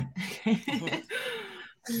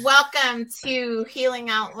Welcome to Healing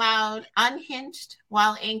Out Loud, Unhinged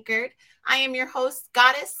While Anchored. I am your host,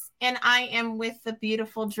 Goddess, and I am with the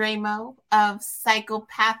beautiful DreMo of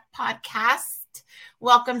CyclePath Podcast.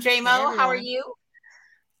 Welcome, DreMo. How are you?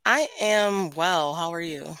 I am well. How are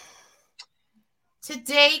you?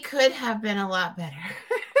 Today could have been a lot better.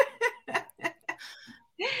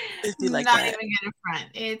 Like Not that. even gonna front.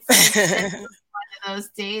 It's one of those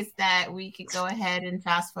days that we could go ahead and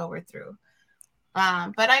fast forward through.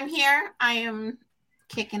 But I'm here. I am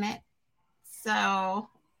kicking it. So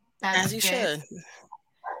that's as you good. should.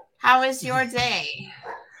 How is your day?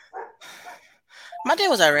 My day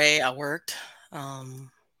was alright. I worked.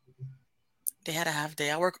 They had a half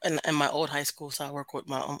day. I work in my old high school, so I work with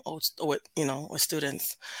my with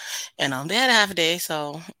students, and they had a half day,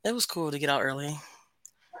 so it was cool to get out early.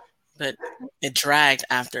 But it dragged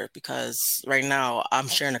after because right now I'm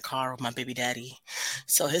sharing a car with my baby daddy.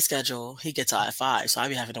 So his schedule, he gets out at 5. So I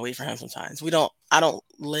be having to wait for him sometimes. I don't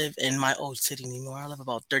live in my old city anymore. I live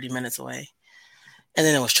about 30 minutes away. And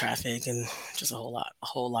then there was traffic and just a lot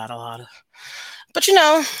of. But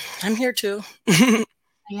I'm here too.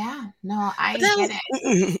 Yeah, no, I get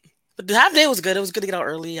it. But the half day was good. It was good to get out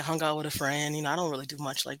early. I hung out with a friend. I don't really do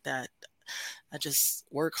much like that. I just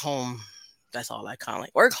work home. That's all I kind of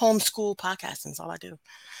like. Work, home, school, podcasting is all I do.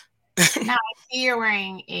 Now I see you're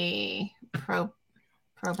wearing a pro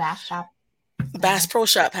Bass Shop. Bass Pro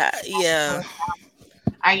Shop hat. Yeah.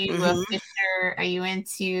 Are you a fisher? Are you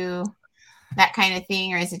into that kind of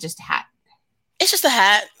thing, or is it just a hat? It's just a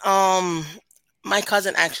hat. My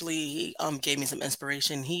cousin actually gave me some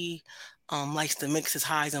inspiration. He likes to mix his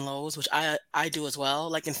highs and lows, which I do as well,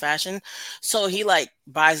 like in fashion. So he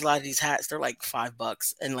buys a lot of these hats. They're like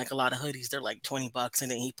 $5, and like a lot of hoodies, they're like $20. And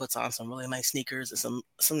then he puts on some really nice sneakers and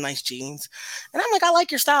some nice jeans. And I'm like, I like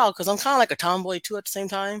your style because I'm kind of like a tomboy too at the same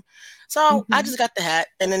time. So I just got the hat,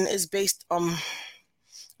 and then it's based I'm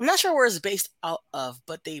not sure where it's based out of,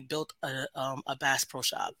 but they built a Bass Pro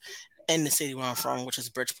Shop in the city where I'm from, which is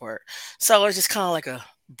Bridgeport. So it's just kind of like a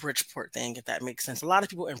Bridgeport thing, if that makes sense. A lot of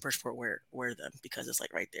people in Bridgeport wear them because it's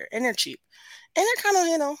like right there, and they're cheap, and they're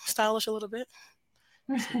kind of stylish a little bit.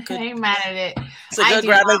 I ain't mad at it. It's a good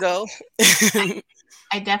grab and go.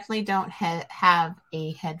 I definitely don't have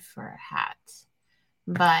a head for a hat,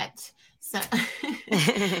 but so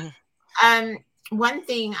one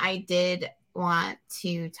thing I did want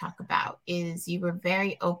to talk about is you were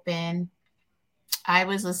very open. I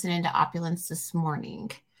was listening to Opulence this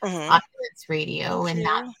morning, Opulence Radio, and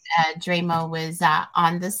that DreMo was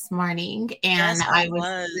on this morning, and yes, I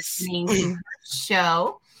was listening to her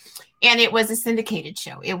show, and it was a syndicated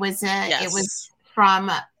show. It was it was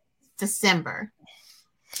from December,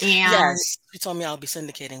 and yes, you told me I'll be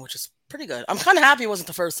syndicating, which is pretty good. I'm kind of happy it wasn't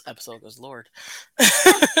the first episode, because Lord.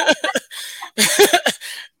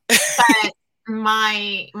 But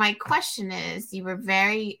my question is, you were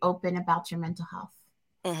very open about your mental health.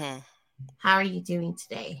 How are you doing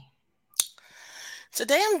today?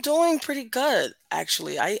 Today I'm doing pretty good,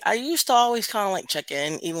 actually. I used to always kind of check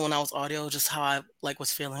in, even when I was audio, just how I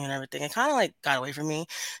was feeling and everything. It kind of got away from me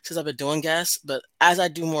since I've been doing guests. But as I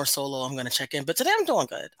do more solo, I'm gonna check in. But today I'm doing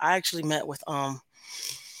good. I actually met with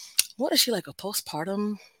what is she, like a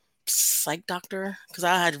postpartum psych doctor? Because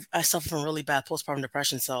I suffer from really bad postpartum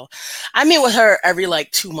depression, so I meet with her every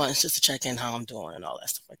 2 months just to check in how I'm doing and all that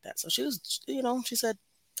stuff like that. So she was, she said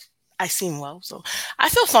I seem well, so I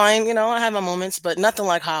feel fine. I have my moments, but nothing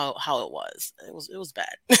like how it was. It was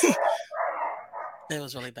bad. It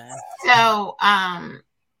was really bad. So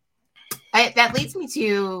that leads me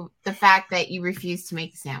to the fact that you refuse to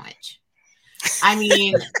make a sandwich. I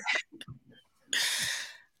mean,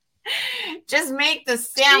 just make the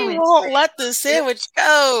sandwich. She won't let the sandwich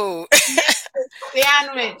go.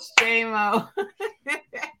 Sandwich, DreMo.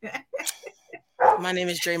 My name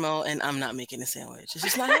is DreMo, and I'm not making a sandwich. It's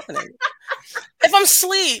just not happening. If I'm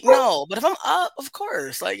asleep, no. But if I'm up, of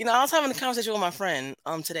course. I was having a conversation with my friend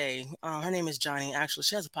today. Her name is Johnny. Actually,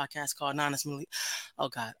 she has a podcast called Anonymously. Oh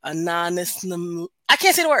God, Anonymously. I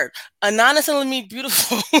can't say the word. Anonymously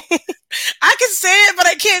Beautiful. I can say it, but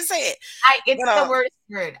I can't say it. It's the worst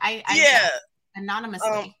word. Yeah.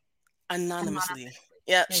 Anonymously. Anonymously.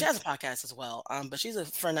 Yeah, she has a podcast as well. But she's a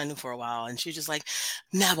friend I knew for a while, and she's just like,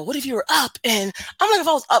 nah, but what if you were up? And I'm like, if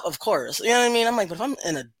I was up, of course. You know what I mean? I'm like, but if I'm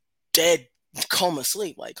in a dead coma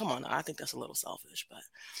sleep, come on, I think that's a little selfish. But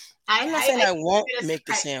I'm not saying I won't make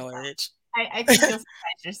the sandwich. I think you'll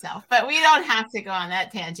surprise yourself, but we don't have to go on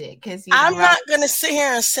that tangent because I'm not gonna sit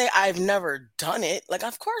here and say I've never done it.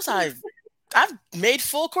 Of course I've made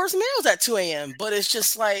full course meals at 2 a.m., but it's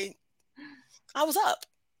just I was up.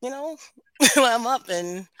 I'm up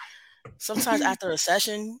and sometimes after a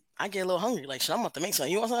session, I get a little hungry. Like, shit, I'm about to make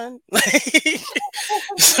something. You want something? Like,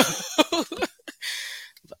 so,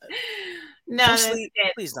 No, don't that's sleep.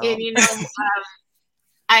 good. Please And don't.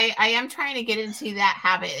 I am trying to get into that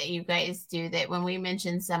habit that you guys do, that when we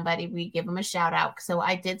mention somebody, we give them a shout out. So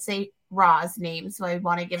I did say Raw's name, so I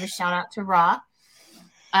want to give a shout out to Raw.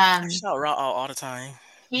 I shout Raw out all the time.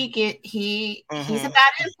 He's a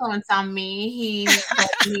bad influence on me. He led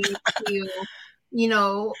me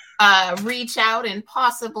to, reach out and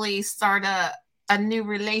possibly start a new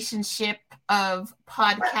relationship of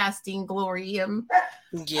podcasting glorium.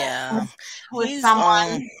 Yeah, With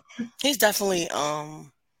someone. He's definitely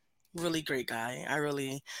really great guy. I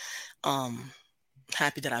really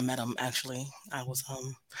happy that I met him. Actually, I was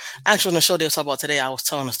actually on the show they was talking about today. I was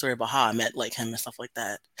telling a story about how I met like him and stuff like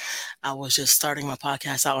that. I was just starting my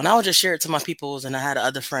podcast out, and I would just share it to my peoples. And I had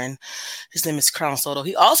another friend. His name is Crown Soto.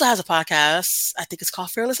 He also has a podcast. I think it's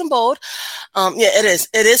called Fearless and Bold. Yeah, it is.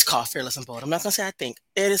 It is called Fearless and Bold. I'm not gonna say I think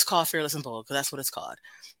it is called Fearless and Bold because that's what it's called.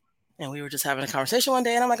 And we were just having a conversation one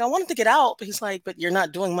day, and I'm like, I wanted to get out, but he's like, but you're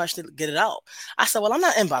not doing much to get it out. I said, well, I'm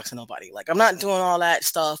not inboxing nobody. Like, I'm not doing all that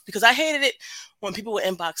stuff because I hated it when people would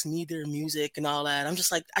inbox me their music and all that. I'm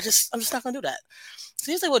just like, I'm just not gonna do that.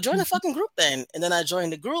 So he's like, well, join the fucking group then. And then I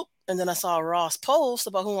joined the group, and then I saw Ross post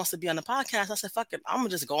about who wants to be on the podcast. I said, fuck it, I'm gonna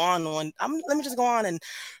just go on let me just go on. And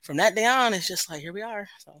from that day on, it's just like, here we are.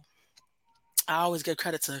 So I always give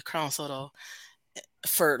credit to Crown Soto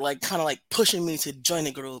for like kind of like pushing me to join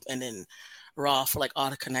the group, and then Raw for like all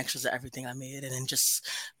the connections and everything I made, and then just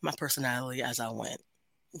my personality as I went.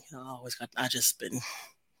 I just been,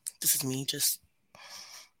 this is me, just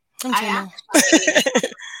I'm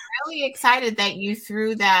really excited that you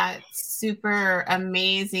threw that super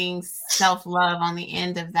amazing self-love on the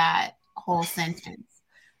end of that whole sentence.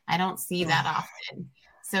 I don't see that often.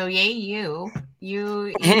 So yay, you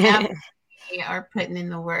definitely are putting in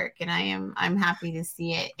the work, and I'm happy to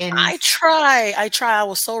see it. And I try. I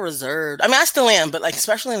was so reserved. I mean, I still am, but like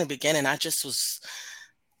especially in the beginning, it was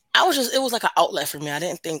like an outlet for me. I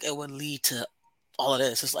didn't think it would lead to all of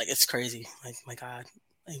this. It's like, it's crazy. Like, my God.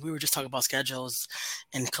 Like, we were just talking about schedules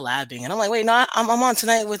and collabing, and I'm like, wait, no, I'm on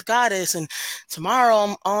tonight with Goddess, and tomorrow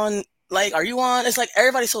I'm on. Like, are you on? It's like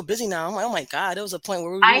everybody's so busy now. I'm like, oh my God. There was a point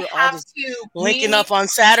where we were all just linking up on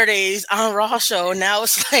Saturdays on Raw show. Now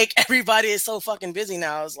it's like everybody is so fucking busy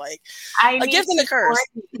now. It's like a gift and a curse.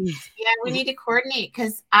 Yeah, we need to coordinate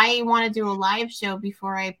because I want to do a live show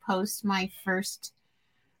before I post my first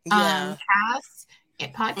podcast,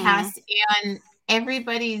 and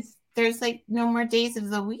there's like no more days of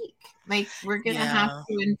the week. Like, we're gonna have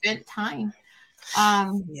to invent time.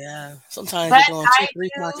 Sometimes we're doing 2-3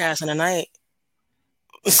 podcasts in a night.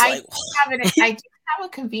 I do have a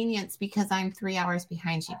convenience because I'm 3 hours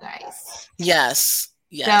behind you guys. Yes.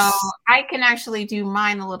 So I can actually do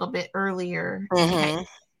mine a little bit earlier than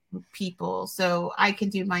people. So I can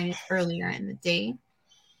do mine earlier in the day.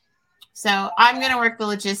 So I'm going to work the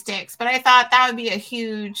logistics, but I thought that would be a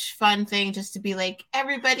huge fun thing just to be like,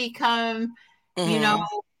 everybody come,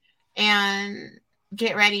 and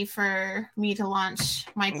get ready for me to launch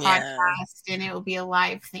my podcast, and it will be a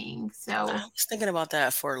live thing. So I was thinking about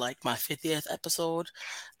that for like my 50th episode.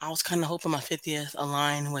 I was kind of hoping my 50th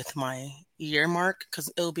align with my year mark because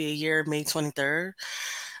it'll be a year, May 23rd.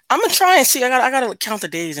 I'm gonna try and see. I gotta count the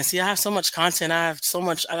days and see. I have so much content. I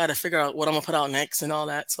gotta figure out what I'm gonna put out next and all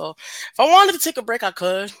that. So if I wanted to take a break, I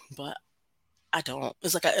could, but I don't.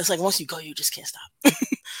 It's like once you go, you just can't stop.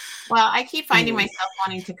 Well, I keep finding myself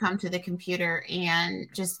wanting to come to the computer and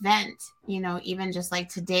just vent, even just like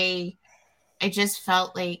today, I just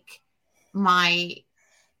felt like my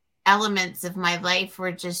elements of my life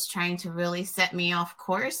were just trying to really set me off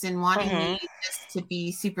course and wanting me just to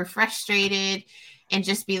be super frustrated and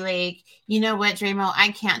just be like, you know what, DreMo,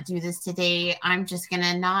 I can't do this today. I'm just going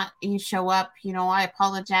to not show up. I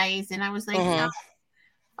apologize. And I was like, no,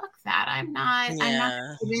 fuck that. I'm not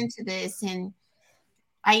into this. And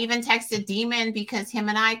I even texted Demon because him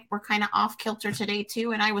and I were kind of off kilter today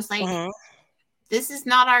too. And I was like, this is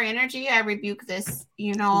not our energy. I rebuke this.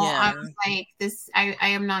 I was like, this, I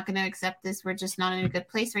am not going to accept this. We're just not in a good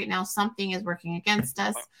place right now. Something is working against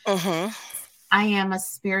us. I am a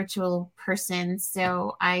spiritual person,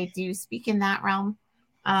 so I do speak in that realm.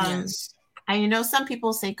 I know some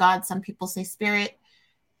people say God, some people say spirit.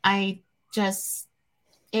 However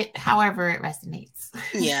it resonates.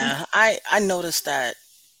 Yeah, I noticed that,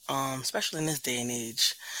 especially in this day and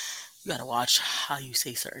age, you gotta watch how you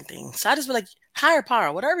say certain things. So I just be like, higher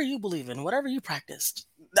power, whatever you believe in, whatever you practice.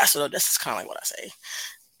 This is kind of like what I say.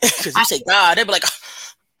 Because you say God, they'd be like,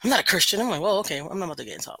 I'm not a Christian. I'm like, well, okay, I'm not about to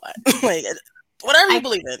get into all that. Like, whatever you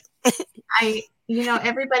believe in.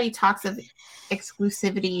 Everybody talks of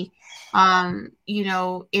exclusivity.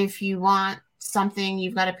 If you want something,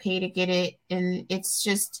 you've got to pay to get it. And it's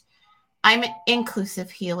just, I'm an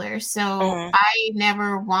inclusive healer. So I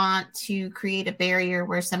never want to create a barrier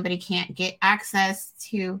where somebody can't get access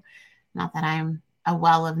to, not that I'm a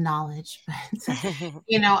well of knowledge, but,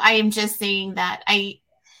 I am just saying that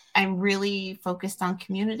I'm really focused on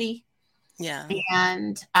community. Yeah.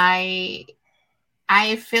 And I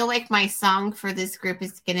feel like my song for this group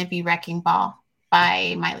is going to be Wrecking Ball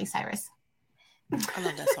by Miley Cyrus. I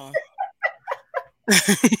love that song.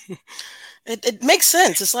 It makes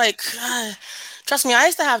sense. It's like, trust me, I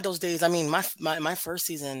used to have those days. I mean, my first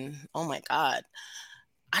season, oh my God.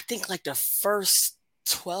 I think like the first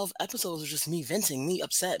 12 episodes were just me venting, me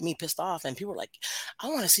upset, me pissed off. And people were like, I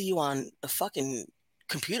want to see you on the fucking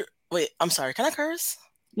computer. Wait, I'm sorry. Can I curse?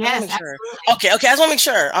 Yes, make sure. Okay. I just want to make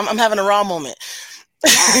sure. I'm having a raw moment.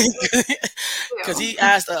 Because he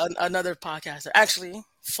asked another podcaster, actually,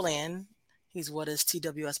 Flan. He's What Is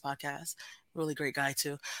TWS Podcast. Really great guy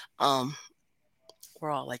too. We're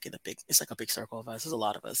all like it's like a big circle of us. There's a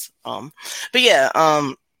lot of us. But yeah,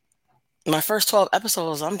 my first 12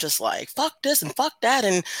 episodes, I'm just like, fuck this and fuck that.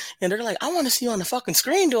 And they're like, I want to see you on the fucking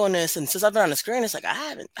screen doing this. And since I've been on the screen, it's like, I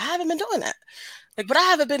haven't been doing that. Like, but I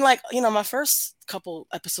haven't been like, my first couple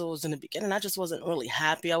episodes in the beginning, I just wasn't really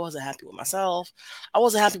happy. I wasn't happy with myself. I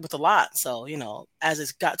wasn't happy with a lot. So, as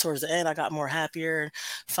it got towards the end, I got more happier,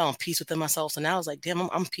 found peace within myself. So now I was like, damn,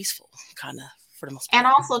 I'm peaceful, kind of, for the most part.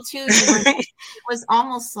 And also, too, it was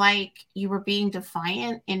almost like you were being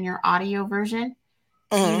defiant in your audio version,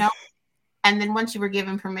 And then once you were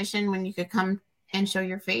given permission, when you could come and show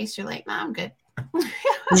your face, you're like, nah, I'm good.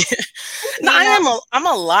 No, I'm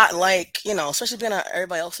a lot like, especially being on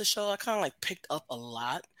everybody else's show, I kind of like picked up a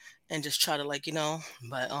lot and just try to like,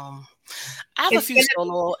 but I have a few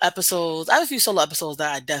solo episodes. I have a few solo episodes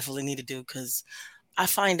that I definitely need to do because I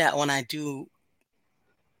find that when I do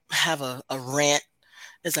have a rant,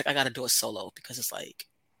 it's like I got to do it solo because it's like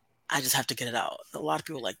I just have to get it out. A lot of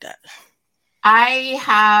people like that. I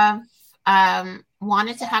have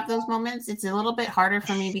wanted to have those moments. It's a little bit harder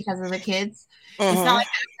for me because of the kids.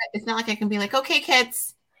 It's not like I can be like, okay,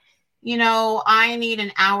 kids, I need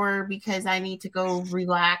an hour because I need to go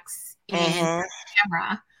relax in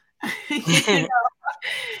camera,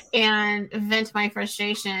 and vent my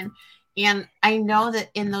frustration. And I know that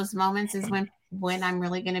in those moments is when I'm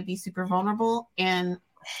really going to be super vulnerable. And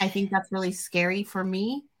I think that's really scary for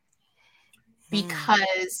me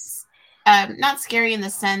because not scary in the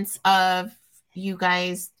sense of you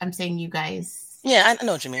guys. I'm saying you guys. Yeah, I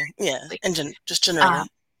know what you mean. Yeah, and just generally.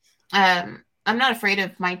 I'm not afraid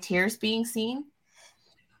of my tears being seen.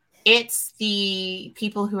 It's the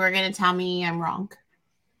people who are going to tell me I'm wrong.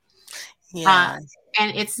 Yeah.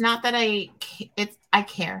 And it's not that I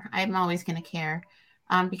care. I'm always going to care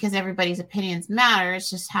because everybody's opinions matter. It's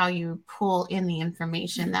just how you pull in the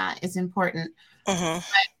information that is important. But,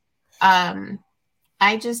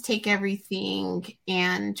 I just take everything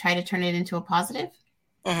and try to turn it into a positive.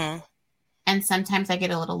 And sometimes I get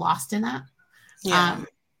a little lost in that. Yeah.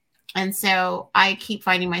 And so I keep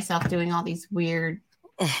finding myself doing all these weird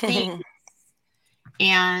things.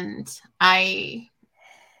 And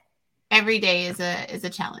every day is a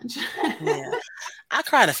challenge. Yeah. I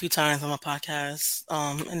cried a few times on my podcast.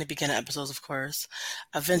 In the beginning episodes, of course.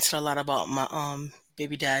 I vented a lot about my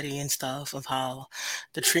baby daddy and stuff, of how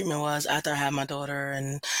the treatment was after I had my daughter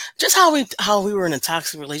and just how we were in a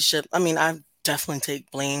toxic relationship. I mean, I definitely take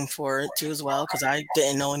blame for it too as well because I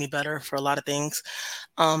didn't know any better for a lot of things.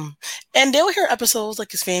 And they'll hear episodes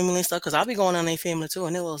like his family and stuff because I'll be going on their family too,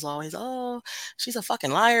 and it was always, oh, she's a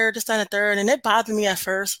fucking liar, this, that, and the third, and it bothered me at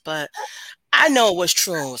first, but I know it was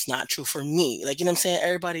true and what's not true for me. Like, you know what I'm saying?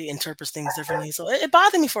 Everybody interprets things differently, so it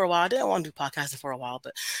bothered me for a while. I didn't want to do podcasting for a while,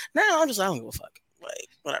 but now I'm just, I don't give a fuck. Like,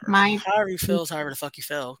 whatever. However you feel is however the fuck you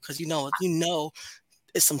feel, because you know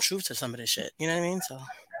it's some truth to some of this shit. You know what I mean? So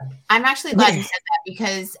I'm actually glad you said that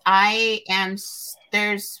because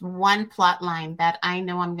there's one plot line that I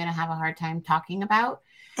know I'm going to have a hard time talking about.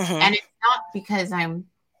 And it's not because I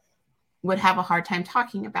would have a hard time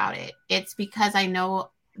talking about it. It's because I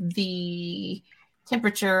know the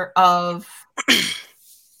temperature of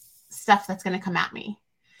stuff that's going to come at me.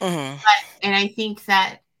 And I think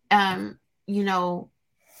that,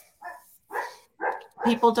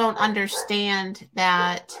 people don't understand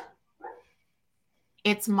that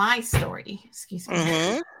it's my story. Excuse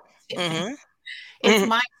me. It's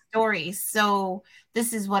my story. So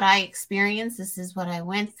this is what I experienced. This is what I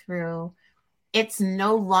went through. It's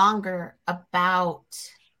no longer about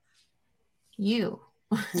you.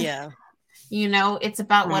 Yeah. It's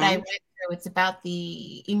about what I went through. It's about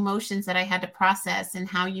the emotions that I had to process and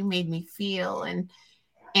how you made me feel.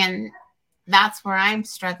 And that's where I'm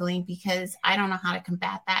struggling because I don't know how to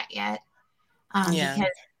combat that yet. Because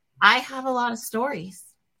I have a lot of stories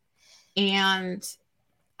and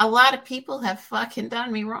a lot of people have fucking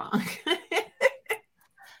done me wrong.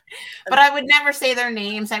 But I would never say their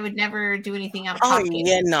names. I would never do anything out of pocket. Oh,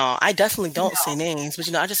 yeah, no. I definitely don't say names,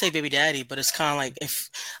 but I just say baby daddy. But it's kind of like if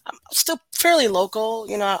I'm still fairly local,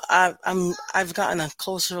 I've gotten a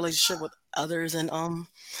closer relationship with others in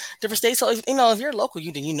different states. So if you're local,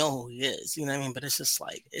 then you know who he is. You know what I mean? But it's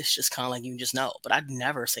just kind of like you just know. But I'd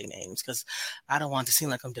never say names because I don't want to seem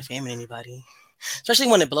like I'm defaming anybody, especially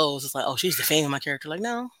when it blows. It's like, oh, she's defaming my character. Like,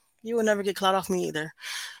 no. You will never get clout off me either.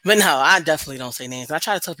 But no, I definitely don't say names. And I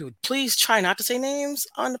try to tell people, please try not to say names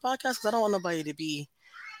on the podcast because I don't want nobody to be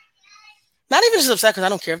not even just upset because I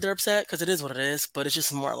don't care if they're upset because it is what it is. But it's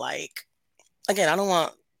just more like, again, I don't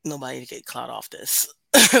want nobody to get clout off this.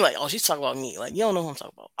 Like, oh, she's talking about me. Like, you don't know who I'm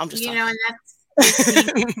talking about. I'm just talking. And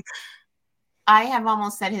that's I have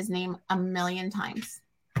almost said his name a million times.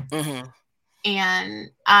 Mm-hmm.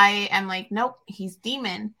 And I am like, nope, he's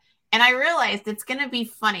Demon. And I realized it's going to be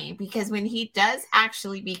funny because when he does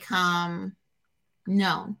actually become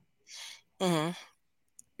known,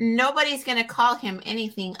 nobody's going to call him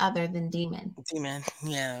anything other than Demon. Demon,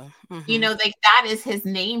 yeah. That is his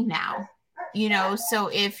name now. So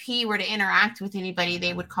if he were to interact with anybody,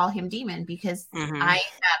 they would call him Demon because I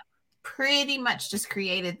have pretty much just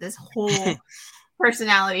created this whole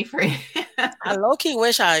personality for him. I low-key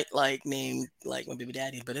wish I named my baby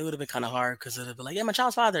daddy, but it would have been kind of hard because it would be like, yeah, my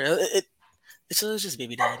child's father. It was just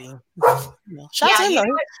baby daddy. Shout out to him though.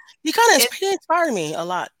 He kind of inspired me a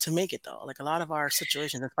lot to make it though. Like a lot of our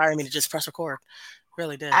situations inspired me to just press record.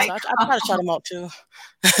 Really did. So I try to shout him out too.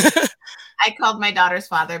 I called my daughter's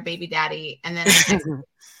father baby daddy, and then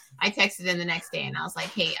I texted him the next day and I was like,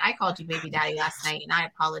 hey, I called you baby daddy last night and I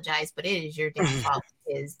apologize, but it is your damn fault.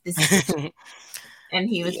 This is and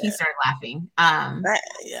he started laughing. I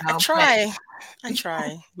try.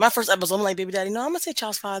 My first episode, I'm like, baby daddy, no, I'm gonna say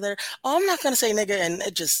child's father. Oh, I'm not gonna say nigga, and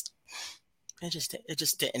it just didn't. It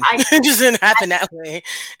just didn't happen that way.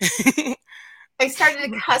 I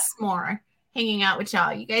started to cuss more hanging out with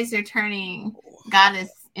y'all. You guys are turning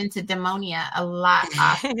goddess into demonia a lot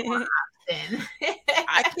more often.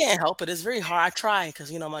 I can't help it. It's very hard. I try because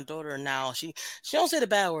my daughter now she don't say the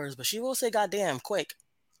bad words, but she will say goddamn quick.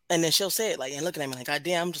 And then she'll say it and looking at me like, God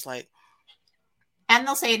damn, I'm just like. And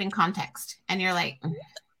they'll say it in context. And you're like.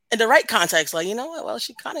 In the right context, you know what? Well,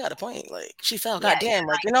 she kind of got a point. Like, she fell, God damn.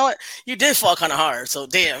 You know what? You did fall kind of hard. So,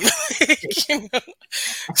 damn.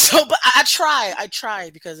 So, but I try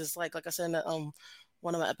because it's like I said in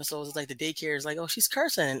one of my episodes, it's like the daycare is like, oh, she's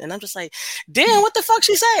cursing. And I'm just like, damn, what the fuck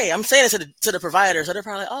she say? I'm saying it to the provider. So they're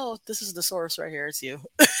probably like, oh, this is the source right here. It's you.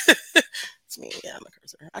 It's me. Yeah, I'm a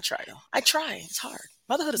cursor. I try though. I try. It's hard.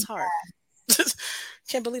 Motherhood is hard.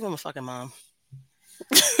 Can't believe I'm a fucking mom.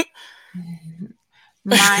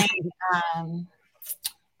 I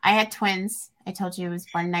had twins. I told you I was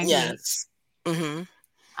born 98. Yes. And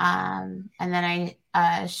then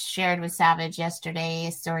I shared with Savage yesterday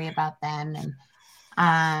a story about them, and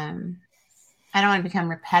I don't want to become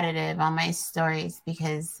repetitive on my stories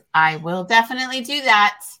because I will definitely do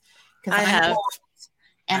that because I have.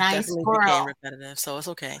 And I became repetitive, so it's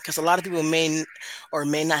okay because a lot of people may or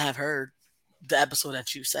may not have heard the episode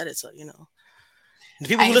that you said it. So the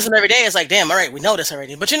people who listen every day, it's like, damn, all right, we know this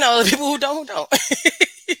already. But the people who don't. But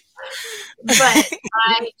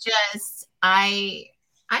I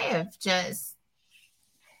have just.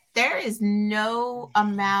 There is no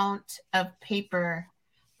amount of paper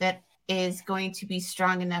that is going to be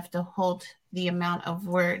strong enough to hold the amount of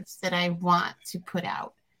words that I want to put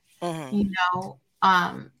out.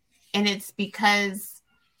 And it's because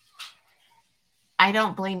I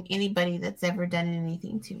don't blame anybody that's ever done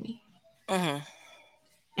anything to me.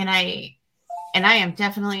 And I am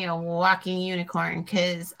definitely a walking unicorn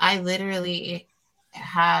because I literally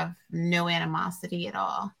have no animosity at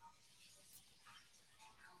all.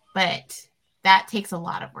 But that takes a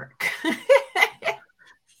lot of work.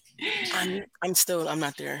 I'm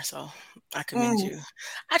not there, so I commend you.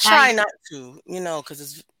 I try not to,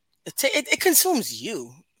 because it consumes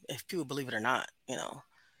you. If people believe it or not,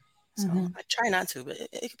 So I try not to, but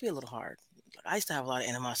it could be a little hard. I used to have a lot of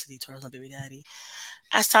animosity towards my baby daddy.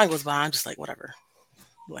 As time goes by, I'm just like, whatever.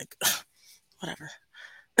 Whatever.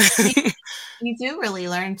 You do really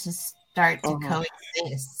learn to start to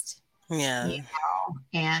coexist. Yeah.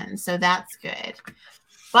 And so that's good.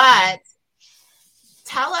 But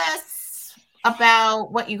tell us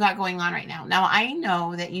about what you got going on right now. Now, I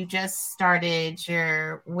know that you just started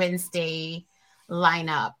your Wednesday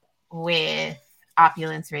lineup with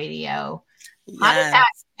Opulence Radio. How did that,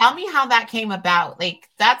 Yes. tell me how that came about? Like,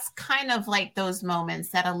 that's kind of like those moments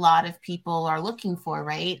that a lot of people are looking for,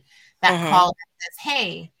 right? That Mm-hmm. call that says,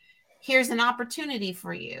 hey, here's an opportunity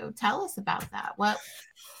for you. Tell us about that. Well,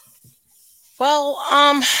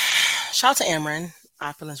 shout out to Amron,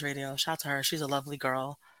 Opulence Radio. Shout out to her. She's a lovely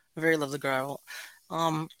girl, a very lovely girl.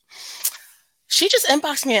 Um, she just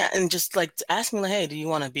inboxed me and just like asked me like, "Hey, do you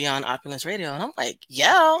want to be on Opulence Radio?" And I'm like,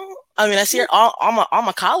 "Yeah." I mean, I see her all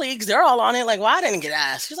my colleagues, they're all on it. Like, why I didn't get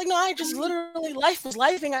asked? She's like, "No, I just literally life was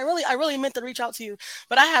lifing. I really meant to reach out to you."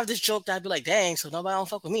 But I have this joke that I'd be like, "Dang, so nobody don't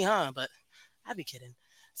fuck with me, huh?" But I'd be kidding.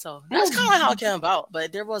 So that's kind of like how it came about.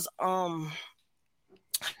 But there was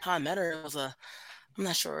how I met her. It was I'm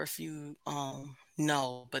not sure if you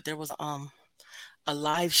know, but there was a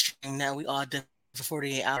live stream that we all did for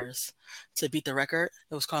 48 hours to beat the record.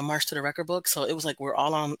 It was called March to the Record Book. So it was like we're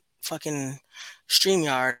all on fucking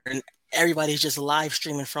StreamYard and everybody's just live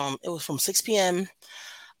streaming it was from 6 p.m.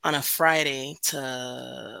 on a Friday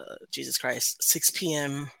to Jesus Christ, 6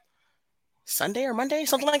 p.m. Sunday or Monday,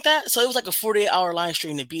 something like that. So it was like a 48-hour live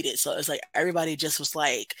stream to beat it. So it's like everybody just was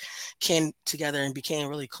like came together and became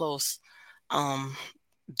really close. Um,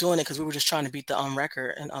 Doing it because we were just trying to beat the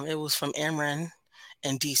record, and it was from Amran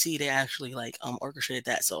and DC. They actually like orchestrated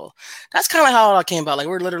that, so that's kind of how it all came about. Like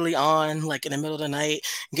we're literally on like in the middle of the night,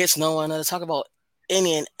 get snow on to talk about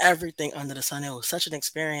any and everything under the sun. It was such an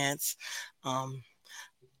experience.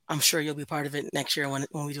 I'm sure you'll be part of it next year when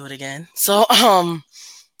we do it again. So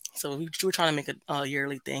we were trying to make a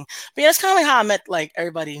yearly thing. But yeah, that's kind of like how I met like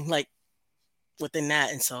everybody like within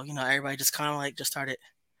that, and so everybody just kind of like just started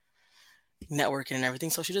networking and everything.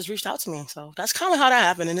 So she just reached out to me. So that's kind of how that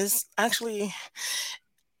happened. And it's actually,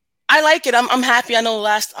 I like it. I'm happy. I know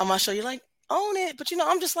last on my show, you're like, own it. But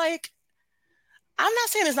I'm just like, I'm not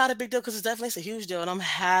saying it's not a big deal because it's a huge deal. And I'm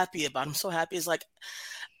happy about it. I'm so happy. It's like,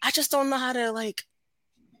 I just don't know how to like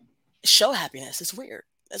show happiness. It's weird.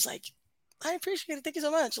 It's like, I appreciate it. Thank you so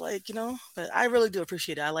much. Like, but I really do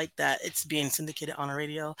appreciate it. I like that it's being syndicated on the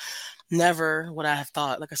radio. Never would I have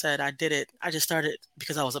thought. Like I said, I did it. I just started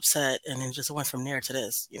because I was upset and then just went from there to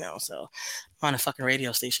this, So I'm on a fucking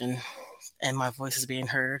radio station and my voice is being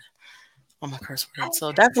heard on my curse words.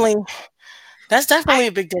 So that's I definitely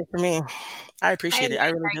a big deal for me. I I appreciate it. I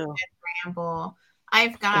like really how you do. did ramble.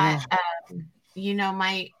 I've got, Mm-hmm.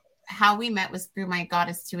 my how we met was through my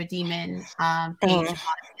Goddess to a Demon page Mm-hmm.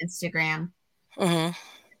 on Instagram. Mm-hmm.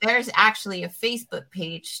 There's actually a Facebook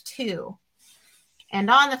page too, and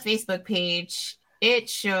on the Facebook page, it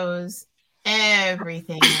shows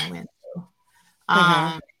everything I went through,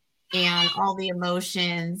 Mm-hmm. and all the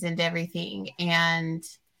emotions and everything. And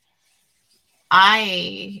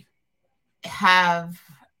I have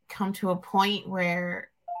come to a point where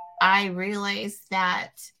I realize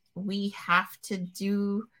that we have to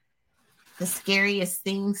do the scariest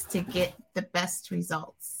things to get the best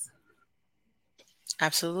results.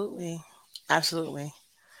 Absolutely. Absolutely.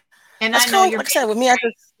 And That's I know kind of your like I said baby with me. I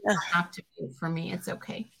just don't have to be for me. It's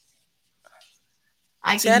okay.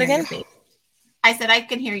 I say can that hear again. your baby. I said I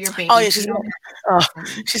can hear your Oh baby, yeah, so you don't oh, have to for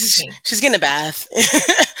me. Okay. she's getting a bath.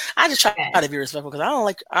 I just try Okay. to be respectful because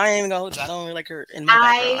I ain't even gonna hold you. I don't really like her in my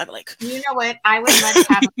background. I, I'd be like, you know what? I would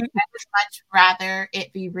much rather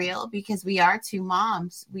it be real because we are two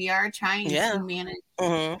moms. We are trying yeah, to manage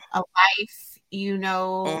mm-hmm, a life,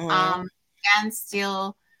 mm-hmm, and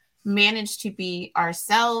still manage to be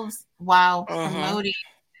ourselves while mm-hmm, promoting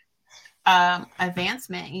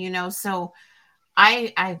advancement. So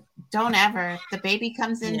I don't ever, the baby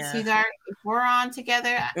comes yeah, into our, if we're on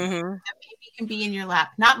together, mm-hmm. the baby can be in your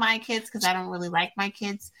lap. Not my kids, because I don't really like my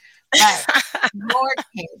kids, but your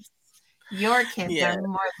kids. Your kids yeah. are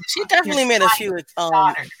more She than your definitely made a few.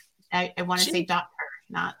 daughter. I want to say She daughter,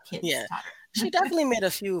 not kids, yeah, she daughter. definitely made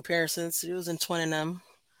a few appearances. She was in twin them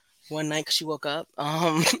one night 'cause she woke up.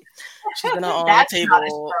 She's been on the That's not a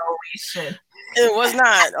table. show we should. It was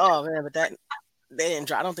not. Oh man, but that they didn't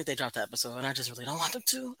drop. I don't think they dropped that episode, and I just really don't want them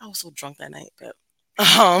to. I was so drunk that night, but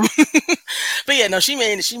um, but yeah, no, she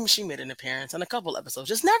made an appearance on a couple episodes,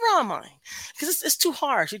 just never on mine because it's too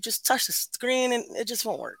hard. She just touched the screen and it just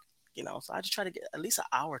won't work, So I just try to get at least an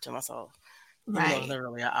hour to myself, even though it's Right. never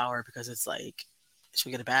really an hour because it's like she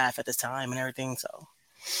would get a bath at this time and everything. So,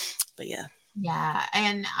 but yeah. Yeah.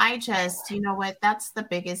 And I just, you know what? That's the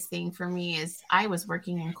biggest thing for me is I was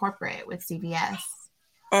working in corporate with CBS.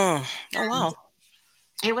 Oh And wow.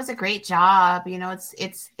 it was a great job.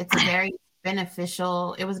 It's a very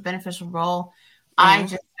beneficial, it was a beneficial role. I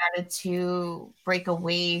just started to break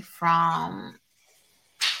away from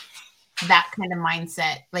that kind of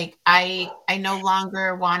mindset. Like I no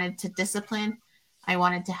longer wanted to discipline. I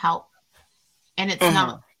wanted to help. And it's not,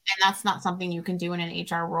 and that's not something you can do in an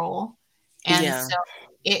HR role. And so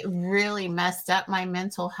it really messed up my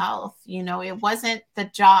mental health. You know, it wasn't the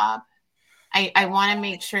job. I want to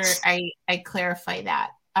make sure I clarify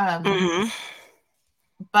that.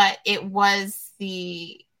 But it was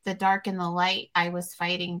the dark and the light I was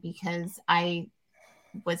fighting, because I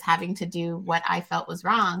was having to do what I felt was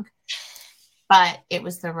wrong, but it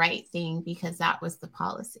was the right thing because that was the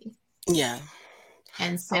policy. Yeah.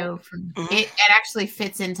 And so it actually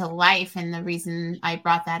fits into life. And the reason I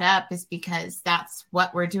brought that up is because that's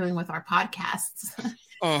what we're doing with our podcasts.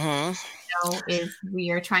 You know, is we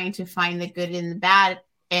are trying to find the good and the bad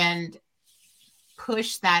and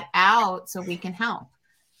push that out so we can help.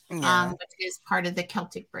 Which is part of the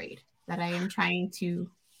Celtic braid that I am trying to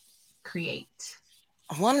create.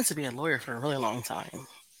 I wanted to be a lawyer for a really long time.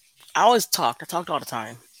 I talked all the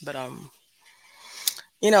time, but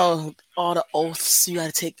you know, all the oaths you got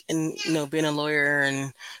to take in, you know, being a lawyer,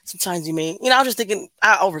 and sometimes you may, you know, I was just thinking,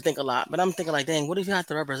 I overthink a lot, but I'm thinking like, dang, what if you have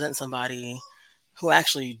to represent somebody who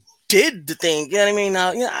actually did the thing? You know what I mean?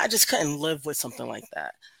 Now, you know, I just couldn't live with something like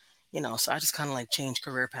that. You know, so I just kind of like changed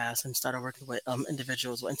career paths and started working with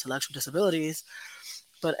individuals with intellectual disabilities.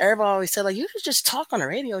 But everybody always said, like, you should just talk on the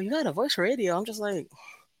radio. You got a voice for radio. I'm just like,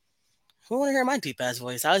 who want to hear my deep ass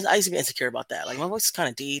voice? I used to be insecure about that. Like, my voice is kind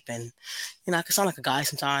of deep, and you know, I can sound like a guy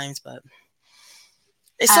sometimes. But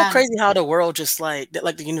it's so crazy how the world just like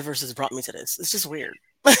the universe has brought me to this. It's just weird.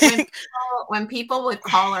 when people would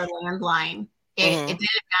call our landline, it didn't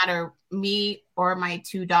matter. Me or my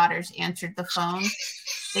two daughters answered the phone.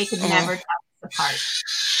 They could never tell us apart.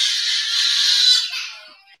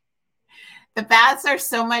 The baths are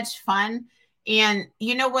so much fun. And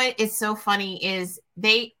you know what is so funny is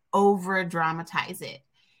they over dramatize it.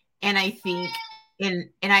 And I think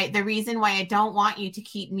the reason why I don't want you to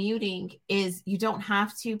keep muting is you don't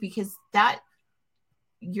have to, because that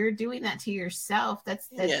you're doing that to yourself. There's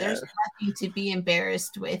nothing to be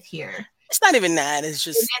embarrassed with here. It's not even that. It's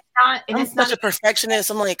just I'm such a perfectionist.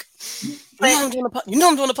 I'm like, you know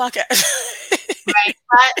I'm doing a podcast. Right.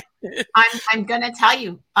 But I'm gonna tell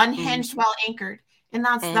you, unhinged while anchored. And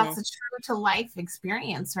that's a true to life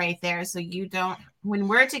experience right there. So you don't, when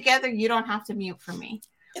we're together, you don't have to mute for me.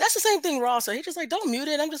 And that's the same thing Ross said. He just like, don't mute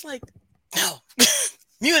it. I'm just like, no.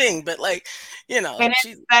 Muting, but like, you know. But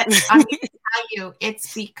I'm gonna tell you,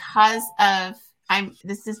 it's because of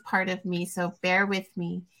this is part of me, so bear with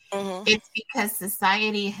me. It's because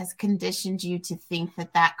society has conditioned you to think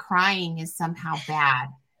that crying is somehow bad.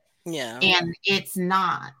 Yeah. And it's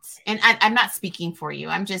not. And I'm not speaking for you.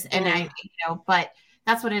 I'm just, and I, you know, but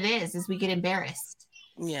that's what it is we get embarrassed.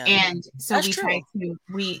 Yeah. And so that's we true. try to,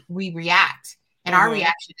 we react. And our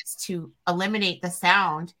reaction is to eliminate the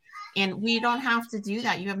sound. And we don't have to do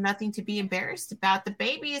that. You have nothing to be embarrassed about. The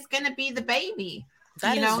baby is going to be the baby.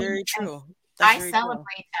 That is very true. I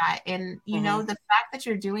celebrate that. And, you know, the fact that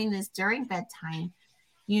you're doing this during bedtime,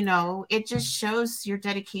 you know, it just shows your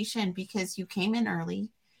dedication, because you came in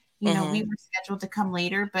early. You know, we were scheduled to come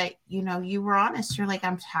later, but, you know, you were honest. You're like,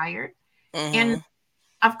 I'm tired. And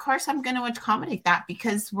of course, I'm going to accommodate that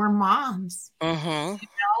because we're moms, you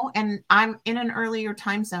know, and I'm in an earlier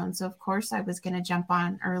time zone. So, of course, I was going to jump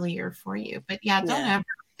on earlier for you. But, don't ever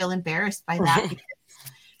feel embarrassed by that. Because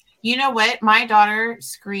you know what? My daughter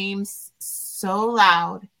screams so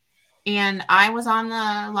loud. And I was on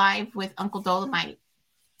the live with Uncle Dolomite.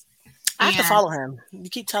 I have to follow him.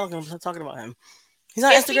 You keep talking about him. He's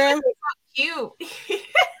on Instagram? He's so cute.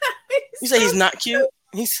 You say he's not cute?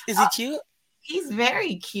 Is he cute? He's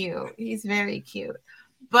very cute. He's very cute.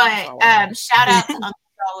 But shout out to Uncle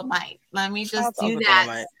Dolomite. Let me just do that.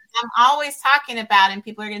 Dolomite. I'm always talking about him.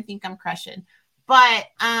 People are going to think I'm crushing. But,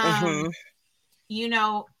 you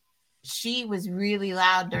know, she was really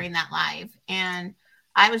loud during that live. And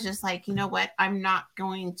I was just like, you know what? I'm not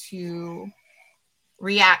going to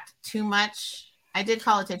react too much. I did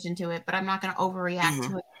call attention to it, but I'm not going to overreact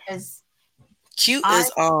to it, because cute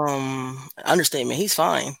is understatement. He's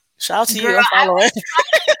fine. Shout out to you. I'm following.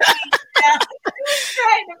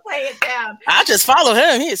 Trying to play it down. I just follow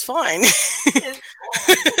him. He is fine. Who's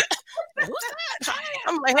that? Hi.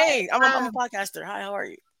 I'm like, hey, I'm a podcaster. Hi, how are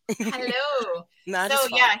you? Hello. Nah, so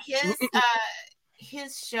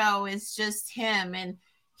his show is just him, and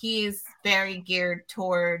he's very geared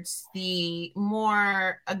towards the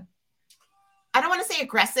more. I don't want to say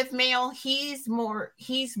aggressive male. He's more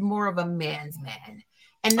of a man's man,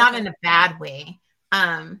 and not in a bad way.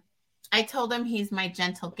 I told him he's my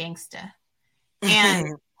gentle gangsta,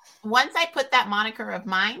 And once I put that moniker of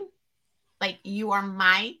mine, like you are you're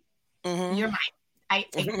mine. You're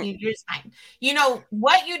just mine. You know,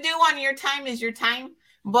 what you do on your time is your time,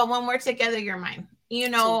 but when we're together, you're mine. You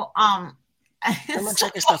know, I'm gonna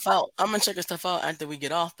check his stuff out. I'm gonna check his stuff out after we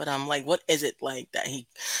get off. But I'm like, what is it like that he,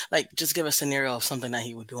 like, just give a scenario of something that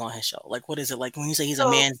he would do on his show. Like, what is it like when you say he's a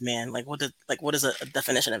man's man? Like, what is a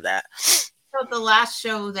definition of that? So the last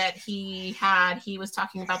show that he had, he was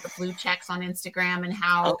talking about the blue checks on Instagram and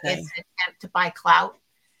how it's an attempt to buy clout,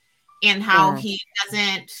 and how he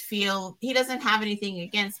doesn't have anything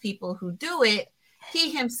against people who do it.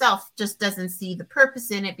 He himself just doesn't see the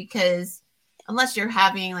purpose in it, because unless you're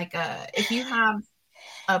having if you have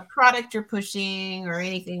a product you're pushing or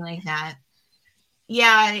anything like that,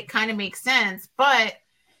 yeah, it kind of makes sense. But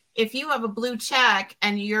if you have a blue check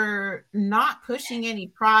and you're not pushing any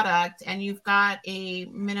product and you've got a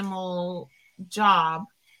minimal job,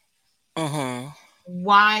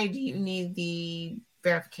 why do you need the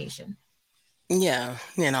verification? Yeah,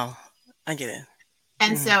 I get it.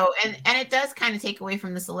 And so, and it does kind of take away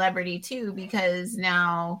from the celebrity too, because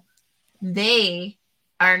now they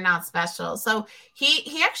are not special. So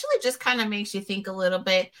he actually just kind of makes you think a little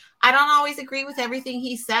bit. I don't always agree with everything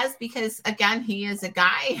he says, because again, he is a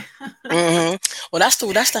guy. Well, that's the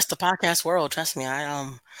podcast world. Trust me.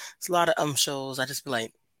 It's a lot of shows. I just be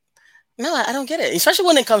like, no, I don't get it. Especially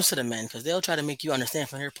when it comes to the men, because they'll try to make you understand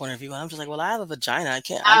from their point of view. And I'm just like, well, I have a vagina. I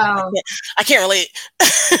can't relate.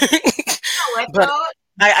 But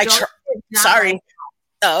I try. Sorry.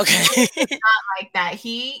 Oh, okay. Not like that.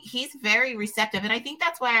 He's very receptive, and I think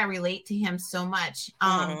that's why I relate to him so much.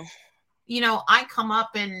 You know, I come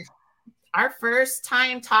up, and our first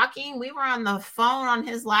time talking, we were on the phone on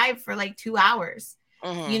his live for like 2 hours.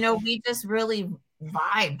 You know, we just really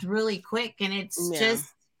vibed really quick, and it's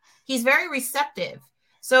just, he's very receptive.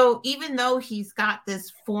 So even though he's got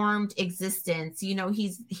this formed existence, you know,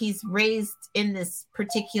 he's raised in this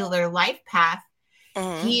particular life path.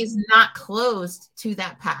 He is not closed to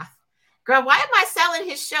that path. Girl, why am I selling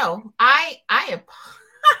his show?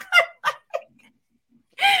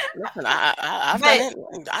 Listen, I've done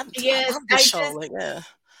it. I love this show.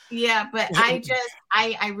 Yeah, but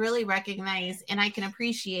I really recognize and I can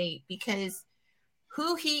appreciate, because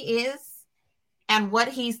who he is and what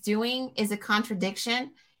he's doing is a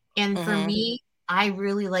contradiction. And for me, I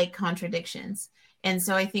really like contradictions. And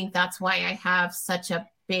so I think that's why I have such a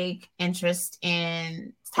big interest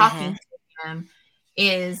in talking to him.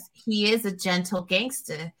 Is he is a gentle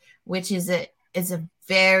gangster, which is a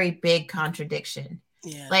very big contradiction.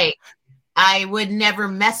 Yeah. Like, I would never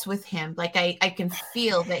mess with him. Like, I can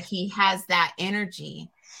feel that he has that energy,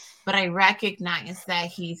 but I recognize that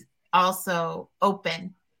he's also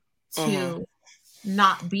open to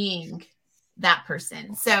not being that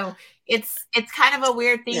person. So it's kind of a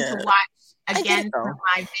weird thing to watch, again, from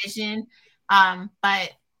my vision.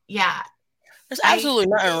 But yeah, there's absolutely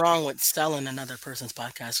nothing wrong with selling another person's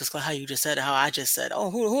podcast. Just like how you just said it, how I just said, oh,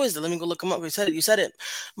 who is it? Let me go look him up. You said it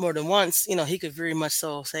more than once. You know, he could very much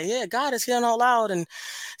so say, yeah, God is hearing out loud, and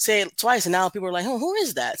say it twice. And now people are like, who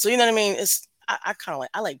is that? So, you know what I mean? I kind of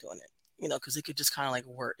I like doing it, you know, because it could just kind of like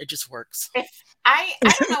work. It just works. I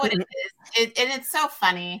don't know what it is. And it's so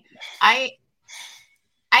funny.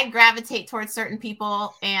 I gravitate towards certain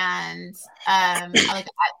people, and I like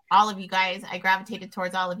all of you guys. I gravitated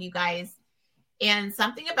towards all of you guys. And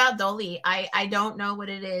something about Dolly, I don't know what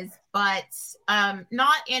it is, but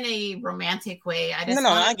not in a romantic way. I just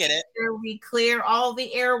I get it. We clear all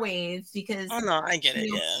the airwaves, because I get it.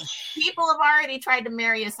 Yeah, people have already tried to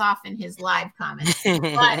marry us off in his live comments,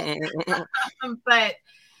 but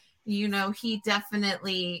you know, he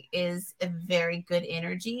definitely is a very good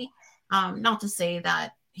energy. Not to say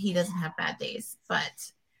that he doesn't have bad days,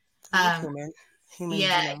 but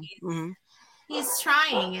yeah. He's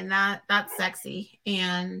trying, and that's sexy.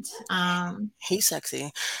 And he's sexy.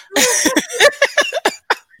 If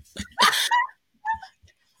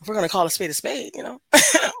we're gonna call a spade, you know.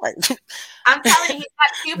 I'm telling you, he's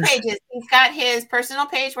got 2 pages. He's got his personal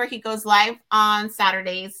page where he goes live on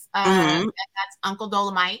Saturdays. And that's Uncle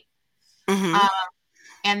Dolomite. And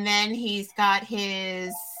then he's got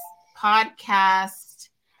his podcast,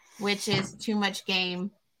 which is Too Much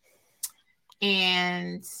Game.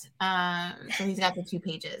 And so he's got the 2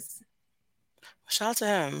 pages. Shout out to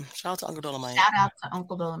him. Shout out to Uncle Dolomite. Shout out to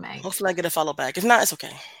Uncle Dolomite. Hopefully I get a follow back. If not, it's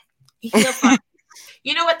okay. He'll follow.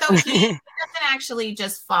 You know what, though? He doesn't actually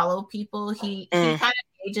just follow people. He kind of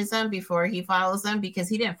pages them before he follows them, because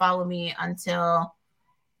he didn't follow me until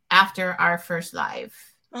after our first live.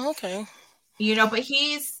 Oh, okay. You know, but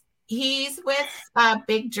he's with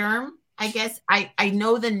Big Germ. I guess I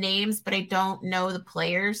know the names, but I don't know the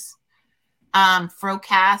players.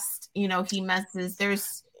 Frocast, he messes.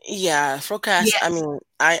 Frocast. Yeah, I mean,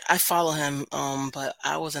 I follow him, but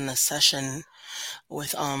I was in a session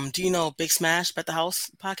with do you know Big Smash at the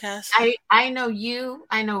House podcast? I know you.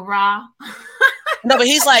 I know Raw. No, but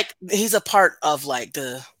he's a part of like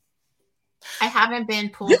the. I haven't been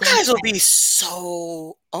You pulled in. guys would be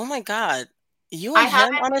so. Oh my god, you I and him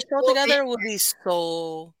haven't on a been show pulled in. together would be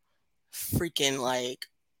so freaking like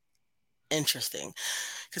interesting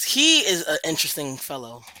because he is an interesting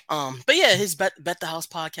fellow. But yeah, his Bet the House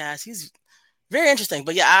podcast. He's very interesting.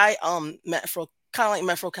 But yeah, I met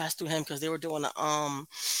Frocast through him because they were doing a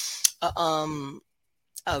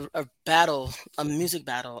a battle, a music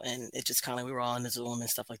battle, and it just kind of we were all in the Zoom and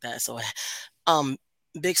stuff like that. So, um,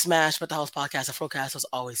 Big Smash, but the House podcast, the Frocast was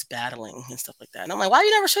always battling and stuff like that. And I'm like, why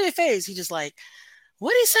you never show your face? He just like,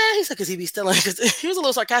 what he said? He said because he be stealing. Because he was a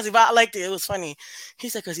little sarcastic, but I liked it. It was funny. He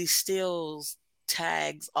said because he steals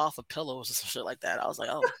tags off of pillows or some shit like that. I was like,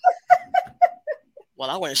 oh. Well,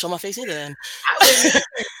 I wouldn't show my face either then.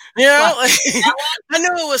 You know, like, I knew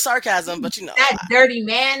it was sarcasm, but that dirty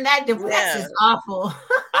man, that divorce is awful.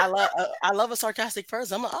 I love a sarcastic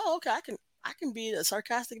person. I'm like, oh, okay, I can be a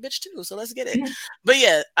sarcastic bitch too. So let's get it. But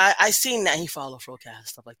yeah, I seen that he followed Frocast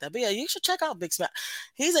stuff like that. But yeah, you should check out Big Smash.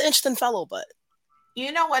 He's an interesting fellow, but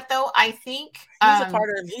you know what though? I think he's a part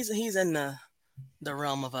of he's in the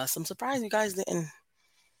realm of us. I'm surprised you guys didn't.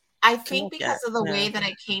 I think because of the way that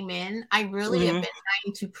I came in, I really have been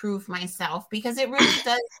trying to prove myself because it really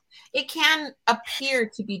does. It can appear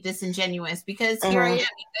to be disingenuous because here I am.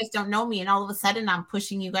 You guys don't know me, and all of a sudden I'm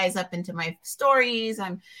pushing you guys up into my stories.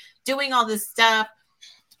 I'm doing all this stuff,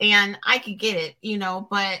 and I could get it,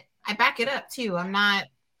 but I back it up too. I'm not.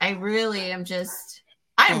 I really am just.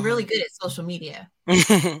 I'm really good at social media.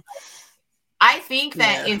 I think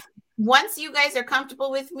that if once you guys are comfortable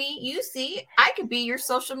with me, you see, I could be your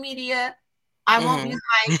social media. I won't use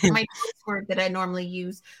my choice word that I normally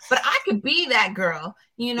use, but I could be that girl,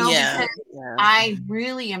 because I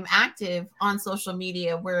really am active on social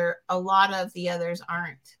media where a lot of the others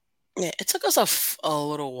aren't. Yeah, it took us a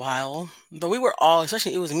little while, but we were all,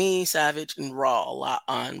 especially it was me, Savage, and Raw a lot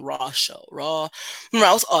on Raw's show.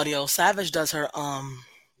 Raw's audio. Savage does her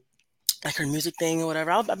like her music thing or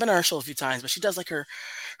whatever. I've been on her show a few times, but she does like her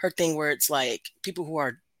thing where it's like people who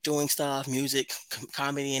are doing stuff, music,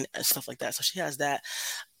 comedy, and stuff like that. So she has that.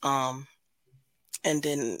 And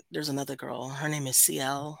then there's another girl. Her name is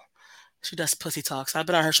CL. She does Pussy Talks. I've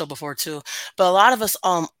been on her show before too. But a lot of us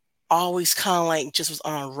always kind of like just was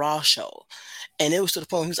on a Raw show. And it was to the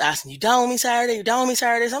point he was asking, you down with me Saturday? You down with me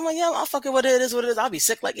Saturday? So I'm like, yeah, I'll fuck it. What it is. I'll be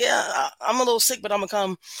sick. Like, yeah, I'm a little sick, but I'm gonna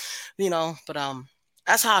come, but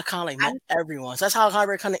that's how I kind of like met everyone. So that's how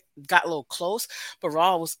I kind of got a little close. But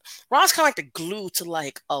Raw's kind of like the glue to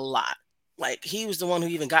like a lot. Like he was the one who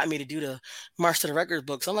even got me to do the March to the Records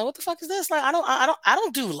book. So I'm like, what the fuck is this? Like I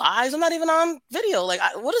don't do lives. I'm not even on video. Like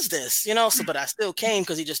what is this? So but I still came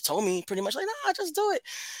because he just told me pretty much like, no, just do it.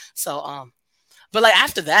 So but like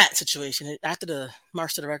after that situation, after the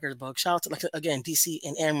March to the Records book, shout out to like again DC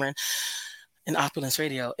and Amron and Opulence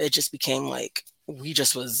Radio, it just became like we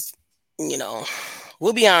just was,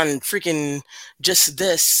 we'll be on freaking just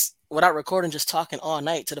this without recording, just talking all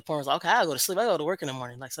night to the point where it's like, okay, I'll go to sleep. I go to work in the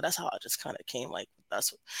morning. Like, so that's how it just kind of came like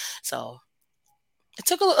that's so it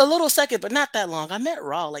took a little second, but not that long. I met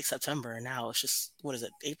Raw like September and now it's just, what is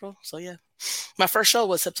it? April. So yeah, my first show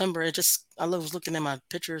was September. I was looking at my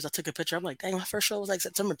pictures. I took a picture. I'm like, dang, my first show was like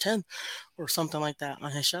September 10th or something like that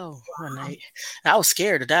on his show one night. And I was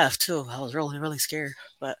scared to death too. I was really, really scared,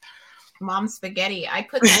 but Mom Spaghetti. I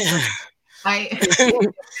put that.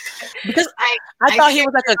 Because I thought he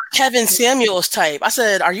was like a Kevin Samuels type. I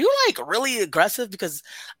said, are you like really aggressive? Because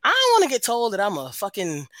I don't want to get told that I'm a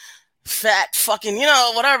fucking fat fucking,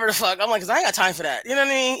 whatever the fuck. I'm like, because I ain't got time for that. You know what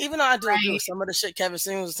I mean? Even though I do agree with some of the shit Kevin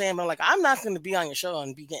Samuels was saying, but I'm like, I'm not going to be on your show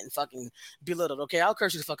and be getting fucking belittled. Okay, I'll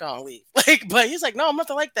curse you the fuck out and leave. Like, but he's like, no, I'm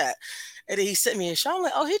nothing like that. And then he sent me a show. I'm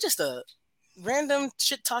like, oh, he's just a random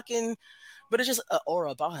shit talking, but it's just an aura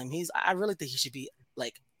about him. I really think he should be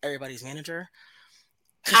like everybody's manager.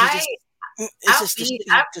 I'm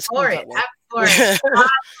for it.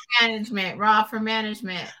 Raw for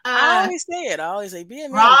management. I always say, be a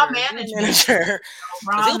manager. Raw manager.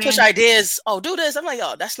 He'll push ideas. Oh, do this. I'm like,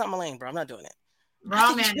 yo, that's not my lane, bro. I'm not doing it.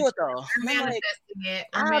 Raw manager. Do it though. Manifesting it.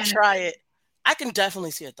 I'll try it. I can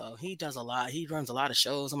definitely see it though. He does a lot. He runs a lot of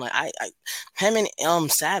shows. I'm like, him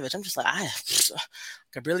and Savage. I'm just like, I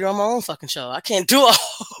could really run my own fucking show. I can't do a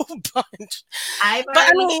whole bunch. I've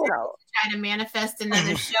already tried to manifest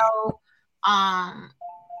another show.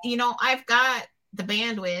 I've got the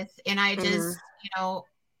bandwidth, and I just, Mm-hmm.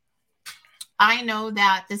 I know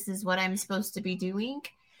that this is what I'm supposed to be doing.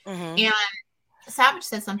 Mm-hmm. And Savage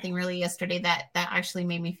said something really yesterday that actually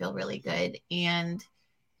made me feel really good. And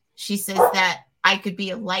she says that I could be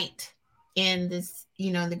a light in this,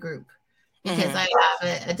 the group, because I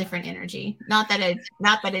have a different energy. Not that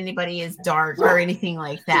anybody is dark or anything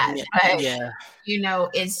like that, but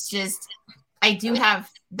it's just, I do have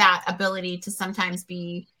that ability to sometimes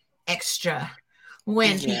be extra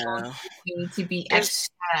when people need me to be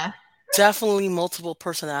extra. Definitely multiple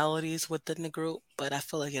personalities within the group, but I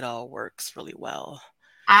feel like it all works really well.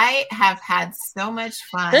 I have had so much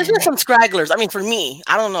fun. There's been some stragglers. I mean, for me,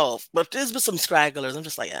 I don't know, but there's been some stragglers. I'm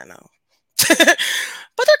just like, yeah, no. But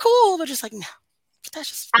they're cool. They're just like, no. That's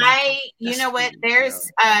just you know what?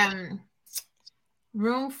 There's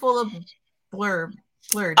room full of blurred.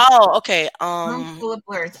 Oh, okay. Room full of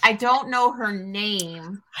blurs. I don't know her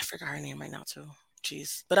name. I forgot her name right now too.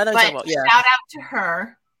 Jeez, but I know what you're talking about. Yeah. Shout out to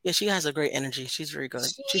her. Yeah, she has a great energy. She's very good.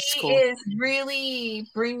 She's She cool. is really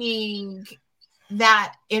bringing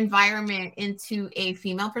that environment into a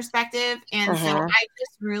female perspective, and so I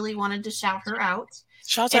just really wanted to shout her out.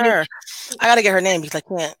 Shout out to her. I gotta get her name because I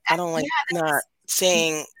can't. I don't like not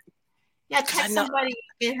saying. Yeah, text somebody,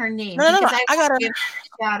 get her name. No, I got her. Give her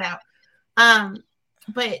a shout out.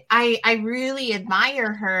 But I really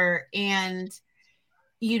admire her, and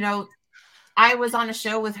I was on a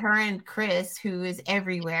show with her and Chris, who is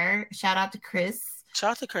everywhere. Shout out to Chris.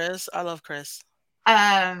 Shout out to Chris. I love Chris.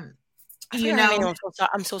 I'm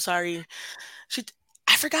so sorry.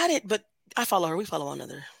 I forgot it, but I follow her. We follow one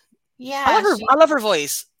another. Yeah, I love her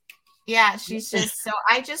voice. Yeah, she's just so.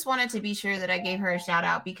 I just wanted to be sure that I gave her a shout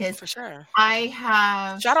out, because for sure I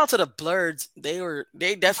have shout out to the Blurreds.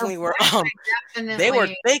 They definitely were. They were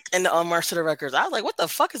thick in the March of the Records. I was like, what the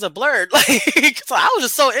fuck is a blurred? Like, so I was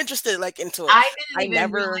just so interested into it. I didn't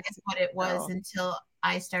even realize what it was until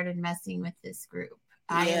I started messing with this group.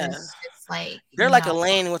 I was just like, they're like a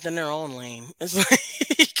lane within their own lane. It's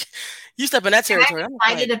like you step in that territory. I'm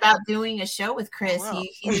excited about doing a show with Chris. Oh, wow.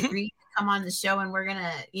 He agreed to come on the show, and we're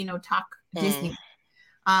gonna, talk Disney.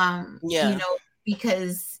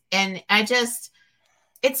 Because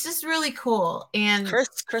it's just really cool. And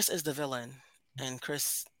Chris is the villain, and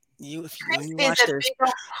Chris, when you watch this,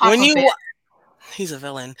 he's a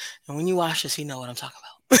villain, and when you watch this, you know what I'm talking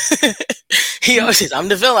about. He always says, "I'm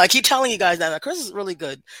the villain." I keep telling you guys that. Chris is really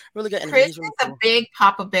good, really good. Chris really is a big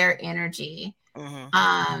Papa Bear energy.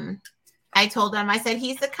 I told him, I said,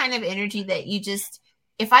 he's the kind of energy that you just,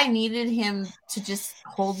 if I needed him to just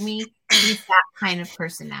hold me, he's that kind of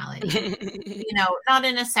personality. Not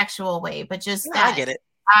in a sexual way, but just that. I get it.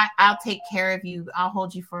 I'll take care of you. I'll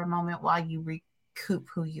hold you for a moment while you recoup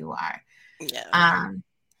who you are. Yeah.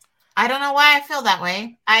 I don't know why I feel that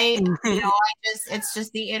way. It's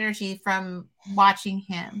just the energy from watching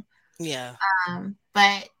him. Yeah.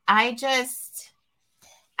 But I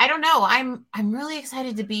don't know. I'm really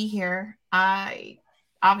excited to be here.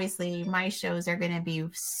 Obviously my shows are going to be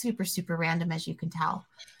super, super random, as you can tell.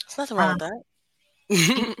 There's nothing wrong with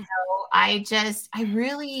that. I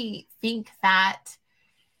really think that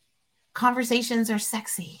conversations are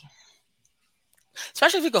sexy.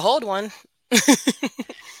 Especially if you could hold one.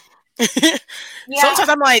 Sometimes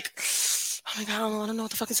I'm like, oh my God, I don't know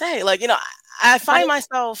what to fucking say. Like, I find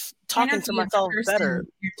myself talking to myself better.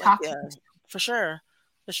 For sure.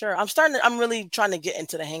 I'm really trying to get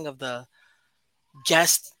into the hang of the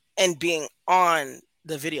guest and being on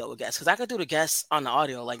the video with guests, because I could do the guests on the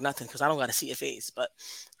audio like nothing, because I don't got to see a face. But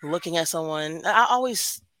looking at someone, I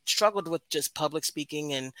always struggled with just public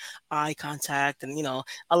speaking and eye contact, and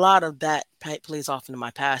a lot of that plays off into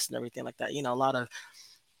my past and everything like that. A lot of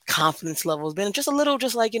confidence levels been just a little,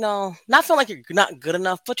 just like, not feeling like you're not good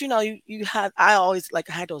enough, but I always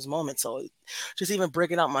had those moments. So just even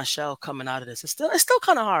breaking out my shell coming out of this, it's still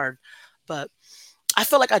kind of hard, but I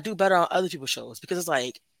feel like I do better on other people's shows, because it's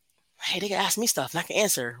like, hey, they can ask me stuff and I can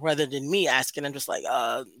answer, rather than me asking them just like,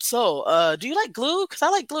 do you like glue? Because I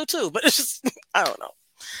like glue too. But it's just, I don't know.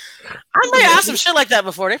 I might ask some shit like that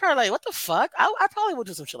before. They probably like, what the fuck? I probably would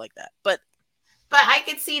do some shit like that. But I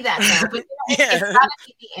could see that though. But it's gotta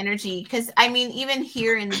be the energy. Because even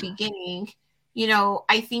here in the beginning,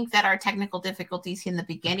 I think that our technical difficulties in the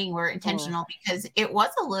beginning were intentional, because it was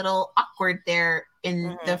a little awkward there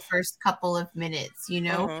in the first couple of minutes.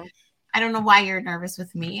 I don't know why you're nervous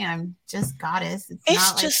with me. I'm just goddess.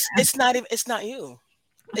 It's not you. It's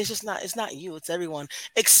not you. It's everyone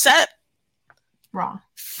except Raw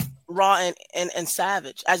and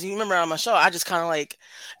Savage. As you remember on my show, I just kind of like,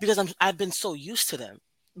 because I've been so used to them.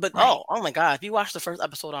 But oh my God, if you watch the first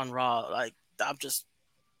episode on Raw, like, I'm just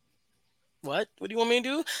what do you want me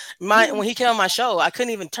to do? When he came on my show, I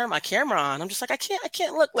couldn't even turn my camera on. I'm just like, I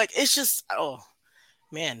can't look. Like, it's just, oh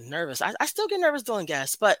man, nervous. I still get nervous doing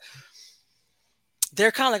guests, but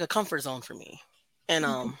they're kind of like a comfort zone for me. And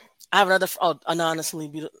I have another, anonymously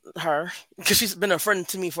be her, because she's been a friend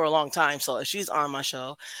to me for a long time. So she's on my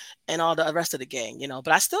show, and all the rest of the gang,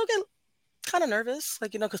 but I still get kind of nervous,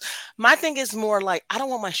 like, because my thing is more like, I don't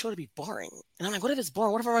want my show to be boring. And I'm like, what if it's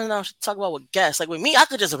boring? What if I run out to talk about with guests? Like, with me, I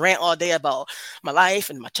could just rant all day about my life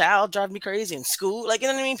and my child driving me crazy in school. Like, you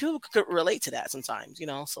know what I mean? People could relate to that sometimes,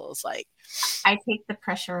 so it's like, I take the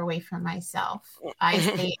pressure away from myself. I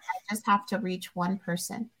say I just have to reach one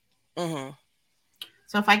person.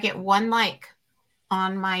 So if I get one like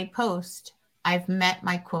on my post, I've met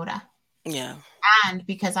my quota. Yeah. And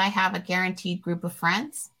because I have a guaranteed group of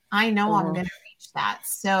friends, I know I'm going to reach that.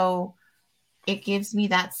 So it gives me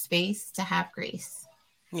that space to have grace.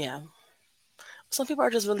 Yeah. Some people are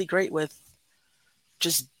just really great with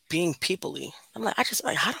just being people-y. I'm like,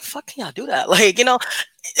 how the fuck can y'all do that? Like,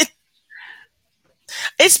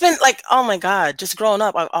 it's been like, oh my God, just growing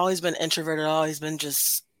up, I've always been introverted, always been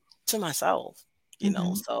just to myself,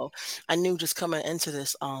 so I knew just coming into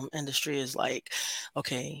this industry is like,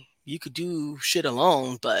 okay, you could do shit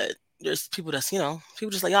alone, but there's people that's,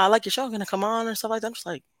 people just like, oh, I like your show, gonna come on or stuff like that. I'm just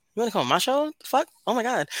like, you want to come on my show? The fuck? Oh my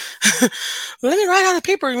God. Let me write out a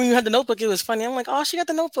paper. When you had the notebook, it was funny. I'm like, oh, she got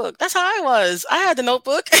the notebook. That's how I was. I had the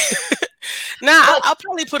notebook. Now I'll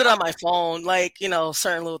probably put it on my phone, like,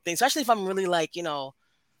 certain little things, especially if I'm really like, I'm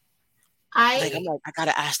like, I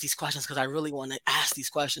gotta ask these questions because I really want to ask these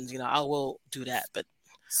questions. I will do that. But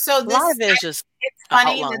so live is just, it's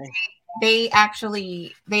funny that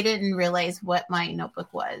they didn't realize what my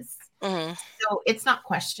notebook was. So it's not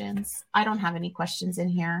questions. I don't have any questions in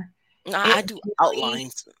here. I do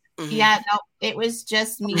outlines. Yeah, no, it was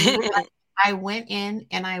just me. I went in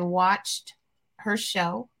and I watched her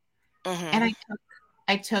show, and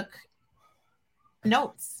I took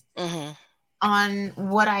notes on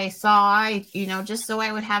what I saw. Just so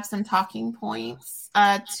I would have some talking points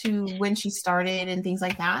to when she started and things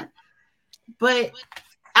like that. But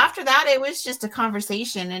after that, it was just a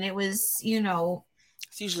conversation, and it was,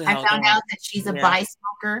 it's usually I found out that she's a bi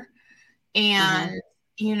smoker, and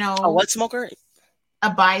a what smoker? A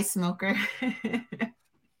bi smoker.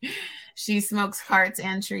 She smokes carts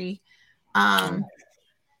and tree.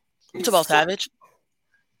 It's about savage.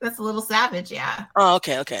 That's a little savage, yeah. Oh,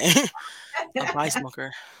 okay. A bi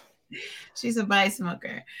smoker. She's a bi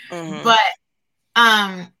smoker, but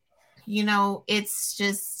it's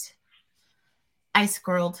just, I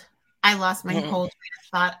squirreled. I lost my whole train of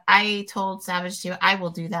thought. I told Savage too, I will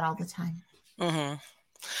do that all the time. But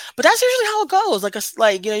that's usually how it goes.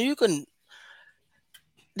 Like, you can.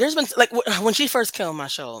 There's been, like, when she first came on my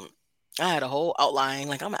show, I had a whole outline.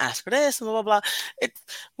 Like, I'm gonna ask her this and blah blah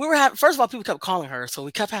blah. First of all, people kept calling her, so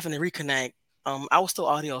we kept having to reconnect. I was still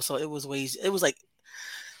audio, so it was like,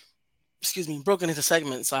 broken into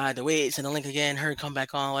segments. So I had to wait, send the link again, her come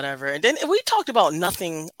back on, whatever. And then we talked about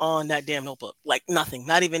nothing on that damn notebook. Like, nothing.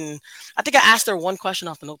 Not even, I think I asked her one question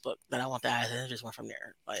off the notebook that I want to ask, and it just went from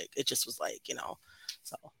there. Like, it just was like,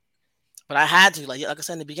 so. But I had to, like I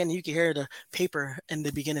said in the beginning, you could hear the paper in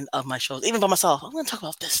the beginning of my shows, even by myself. I'm going to talk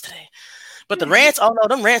about this today. But the rants, oh no,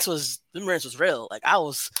 them rants was real. Like, I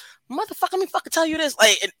was, motherfucker, let me fucking tell you this.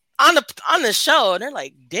 Like, on the show, and they're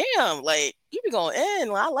like, damn, like, you be going in.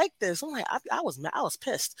 Like, I like this. I'm like, I was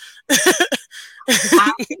pissed.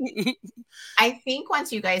 I think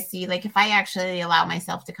once you guys see, like, if I actually allow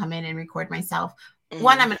myself to come in and record myself,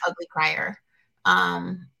 one, I'm an ugly crier.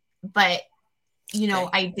 But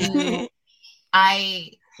I do.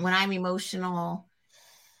 When I'm emotional,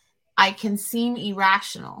 I can seem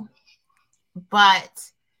irrational,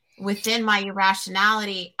 but within my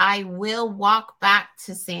irrationality, I will walk back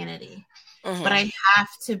to sanity. But I have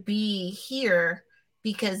to be here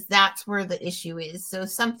because that's where the issue is. So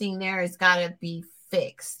something there has got to be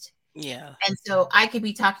fixed. Yeah. And so I could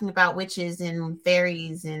be talking about witches and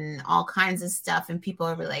fairies and all kinds of stuff, and people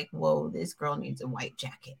are like, whoa, this girl needs a white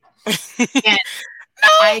jacket. And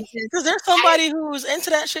because there's somebody who's into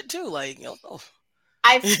that shit too. Like,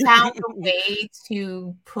 I've found a way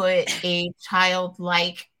to put a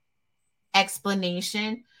childlike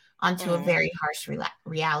explanation onto a very harsh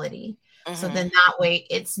reality. So then that way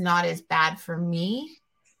it's not as bad for me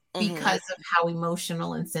because of how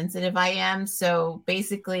emotional and sensitive I am. So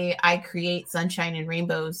basically I create sunshine and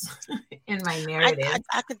rainbows in my narrative.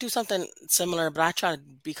 I could do something similar, but I try to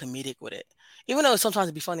be comedic with it. Even though sometimes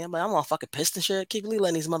it'd be funny, I'm like, I'm all fucking pissed and shit. Keep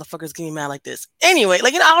letting these motherfuckers get me mad like this. Anyway,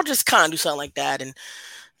 like, I'll just kind of do something like that. And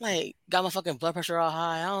Like, got my fucking blood pressure all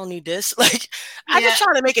high. I don't need this. Like, I just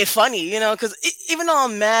try to make it funny, because even though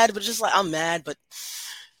I'm mad, but just like I'm mad, but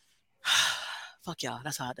fuck y'all.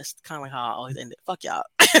 That's kind of like how I always end it. Fuck y'all.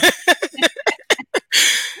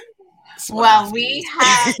 Well, we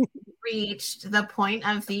have reached the point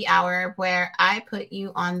of the hour where I put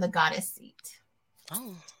you on the goddess seat.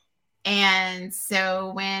 Oh. And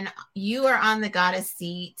so when you are on the goddess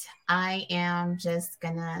seat, I am just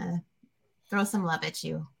gonna throw some love at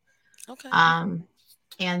you. Okay.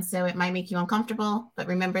 And so it might make you uncomfortable, but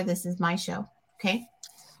remember, this is my show. Okay.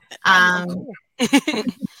 Cool.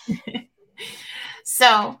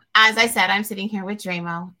 So, as I said, I'm sitting here with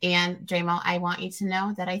DreMo, and DreMo, I want you to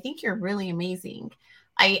know that I think you're really amazing.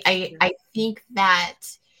 I think that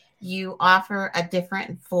you offer a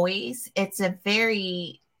different voice. It's a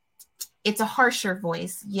harsher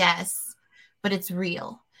voice, yes, but it's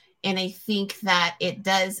real. And I think that it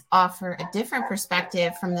does offer a different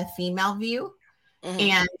perspective from the female view. Mm-hmm.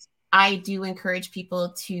 And I do encourage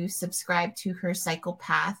people to subscribe to her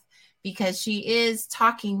CyclePath because she is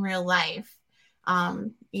talking real life.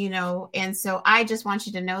 And so I just want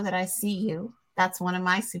you to know that I see you. That's one of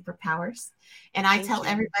my superpowers. And I tell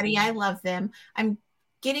everybody I love them. I'm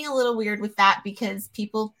getting a little weird with that because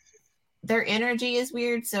their energy is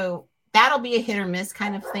weird. So that'll be a hit or miss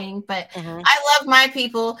kind of thing. But I love my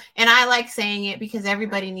people, and I like saying it because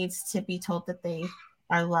everybody needs to be told that they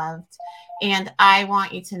are loved. And I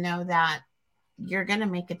want you to know that you're going to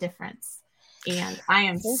make a difference. And I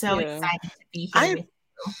am excited to be here with you.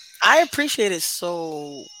 I appreciate it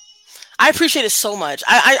so much.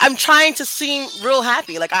 I'm trying to seem real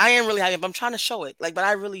happy. Like, I am really happy, but I'm trying to show it. Like, but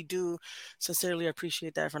I really do sincerely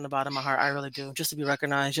appreciate that from the bottom of my heart. I really do. Just to be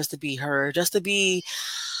recognized, just to be heard, just to be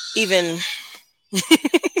even.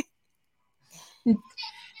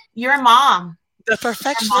 You're a mom. The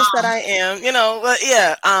perfectionist that I am, but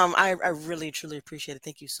yeah, I really, truly appreciate it.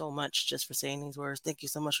 Thank you so much just for saying these words. Thank you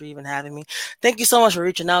so much for even having me. Thank you so much for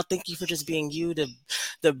reaching out. Thank you for just being you,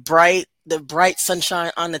 the bright sunshine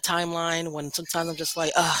on the timeline when sometimes I'm just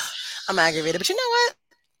like, I'm aggravated. But you know what?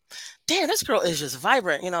 Damn, this girl is just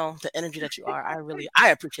vibrant. The energy that you are. I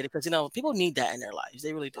appreciate it because, people need that in their lives.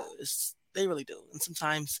 They really do. They really do. And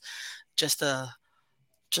sometimes just a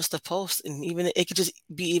post, and even it could just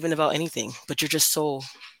be even about anything, but you're so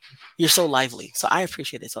lively. So I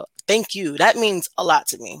appreciate it. So thank you. That means a lot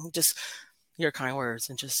to me. Just your kind words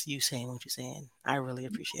and just you saying what you're saying. I really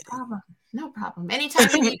appreciate it. No problem. Anytime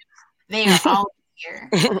you need, they are always here.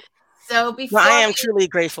 So before I am truly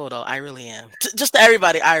grateful, though. I really am. Just to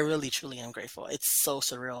everybody, I really truly am grateful. It's so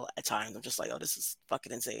surreal at times. I'm just like, oh, this is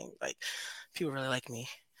fucking insane. Like, people really like me.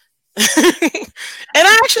 And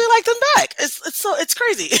I actually like them back. It's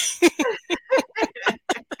crazy.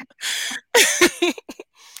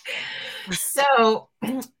 So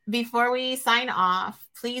before we sign off,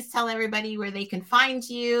 please tell everybody where they can find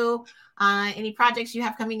you, any projects you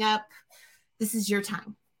have coming up. This is your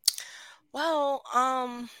time. Well,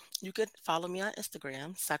 you could follow me on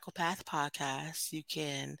Instagram, CyclePath Podcast. You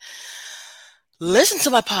can listen to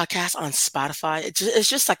my podcast on Spotify. It's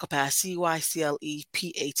just CyclePath, CyclePath.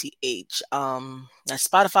 That's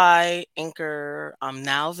Spotify, Anchor. I'm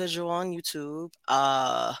now visual on YouTube,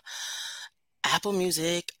 Apple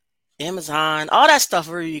Music, Amazon, all that stuff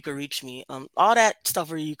where you could reach me. All that stuff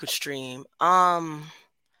where you could stream. I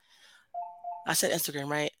said Instagram,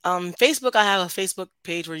 right? Facebook, I have a Facebook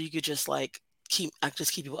page where you could just keep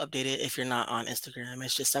people updated if you're not on Instagram.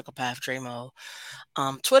 It's just CyclePath DreMo.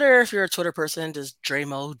 Twitter, if you're a Twitter person, just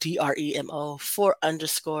DreMo, DREMO, 4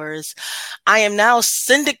 underscores. I am now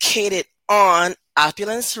syndicated on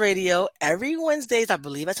Opulence Radio every Wednesdays, I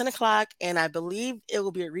believe at 10 o'clock, and I believe it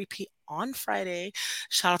will be a repeat on Friday.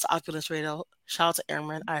 Shout out to Opulence Radio. Shout out to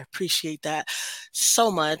Airman. I appreciate that so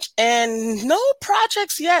much. And no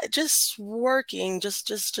projects yet, just working, just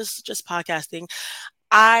podcasting.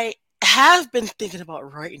 I have been thinking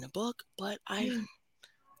about writing a book, but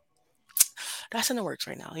that's in the works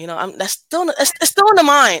right now. That's still it's still in the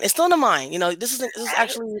mind. It's still in the mind. This is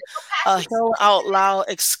actually a Hill Out Loud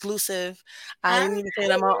exclusive. I didn't even say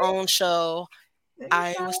it on my own show.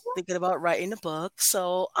 I was thinking about writing a book.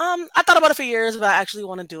 So I thought about it for years, but I actually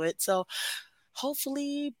want to do it. So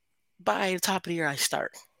hopefully by the top of the year I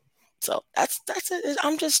start. So that's it.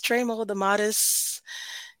 I'm just DreMo, the modest,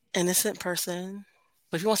 innocent person.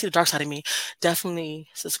 But if you want to see the dark side of me, definitely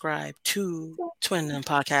subscribe to Twin and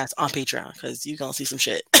Podcast on Patreon because you're going to see some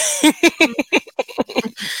shit.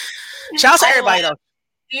 Shout out to everybody, though.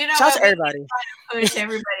 Shout out to everybody. Push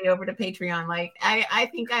everybody over to Patreon. Like, I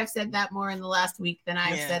think I've said that more in the last week than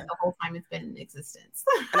I've said the whole time it's been in existence.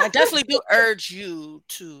 And I definitely do urge you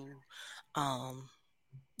to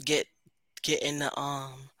get in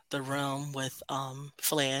the room with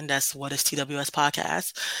Flan. That's What is TWS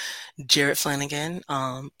Podcast. Jared Flanagan,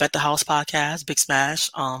 Bet the House Podcast, Big Smash.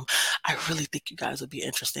 I really think you guys would be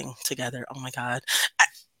interesting together. Oh my God.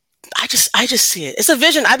 I just see it. It's a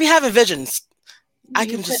vision. I be having visions. I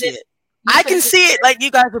can just see it. I can see it. Like,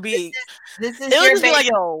 you guys would be. This is it would your just baby. be like,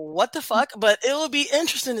 yo, what the fuck? But it would be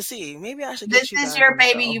interesting to see. Maybe I should get This you guys. is your on the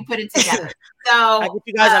baby. show. You put it together. So I get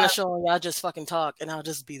you guys on the show and y'all just fucking talk, and I'll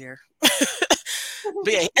just be there.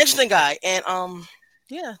 But yeah, interesting guy. And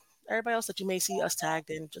yeah, everybody else that you may see us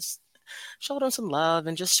tagged in, just show them some love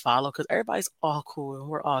and just follow, because everybody's all cool and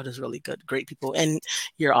we're all just really good, great people, and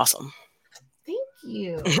you're awesome. Thank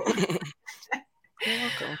you. You're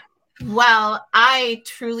welcome. Well, I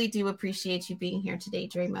truly do appreciate you being here today,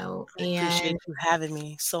 DreMo. I appreciate you having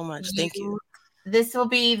me so much. Thank you. This will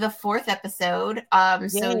be the 4th episode.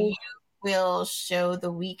 So you will show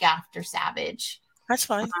the week after Savage. That's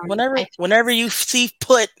fine. Whenever you see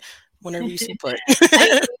put.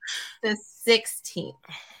 The 16th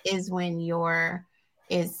is when yours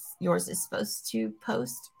is supposed to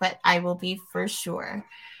post, but I will be for sure.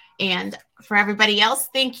 And for everybody else,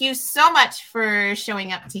 thank you so much for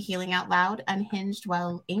showing up to Healing Out Loud, Unhinged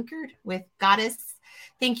While Anchored with Goddess.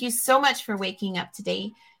 Thank you so much for waking up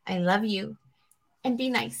today. I love you. And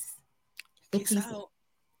be nice. Peace out.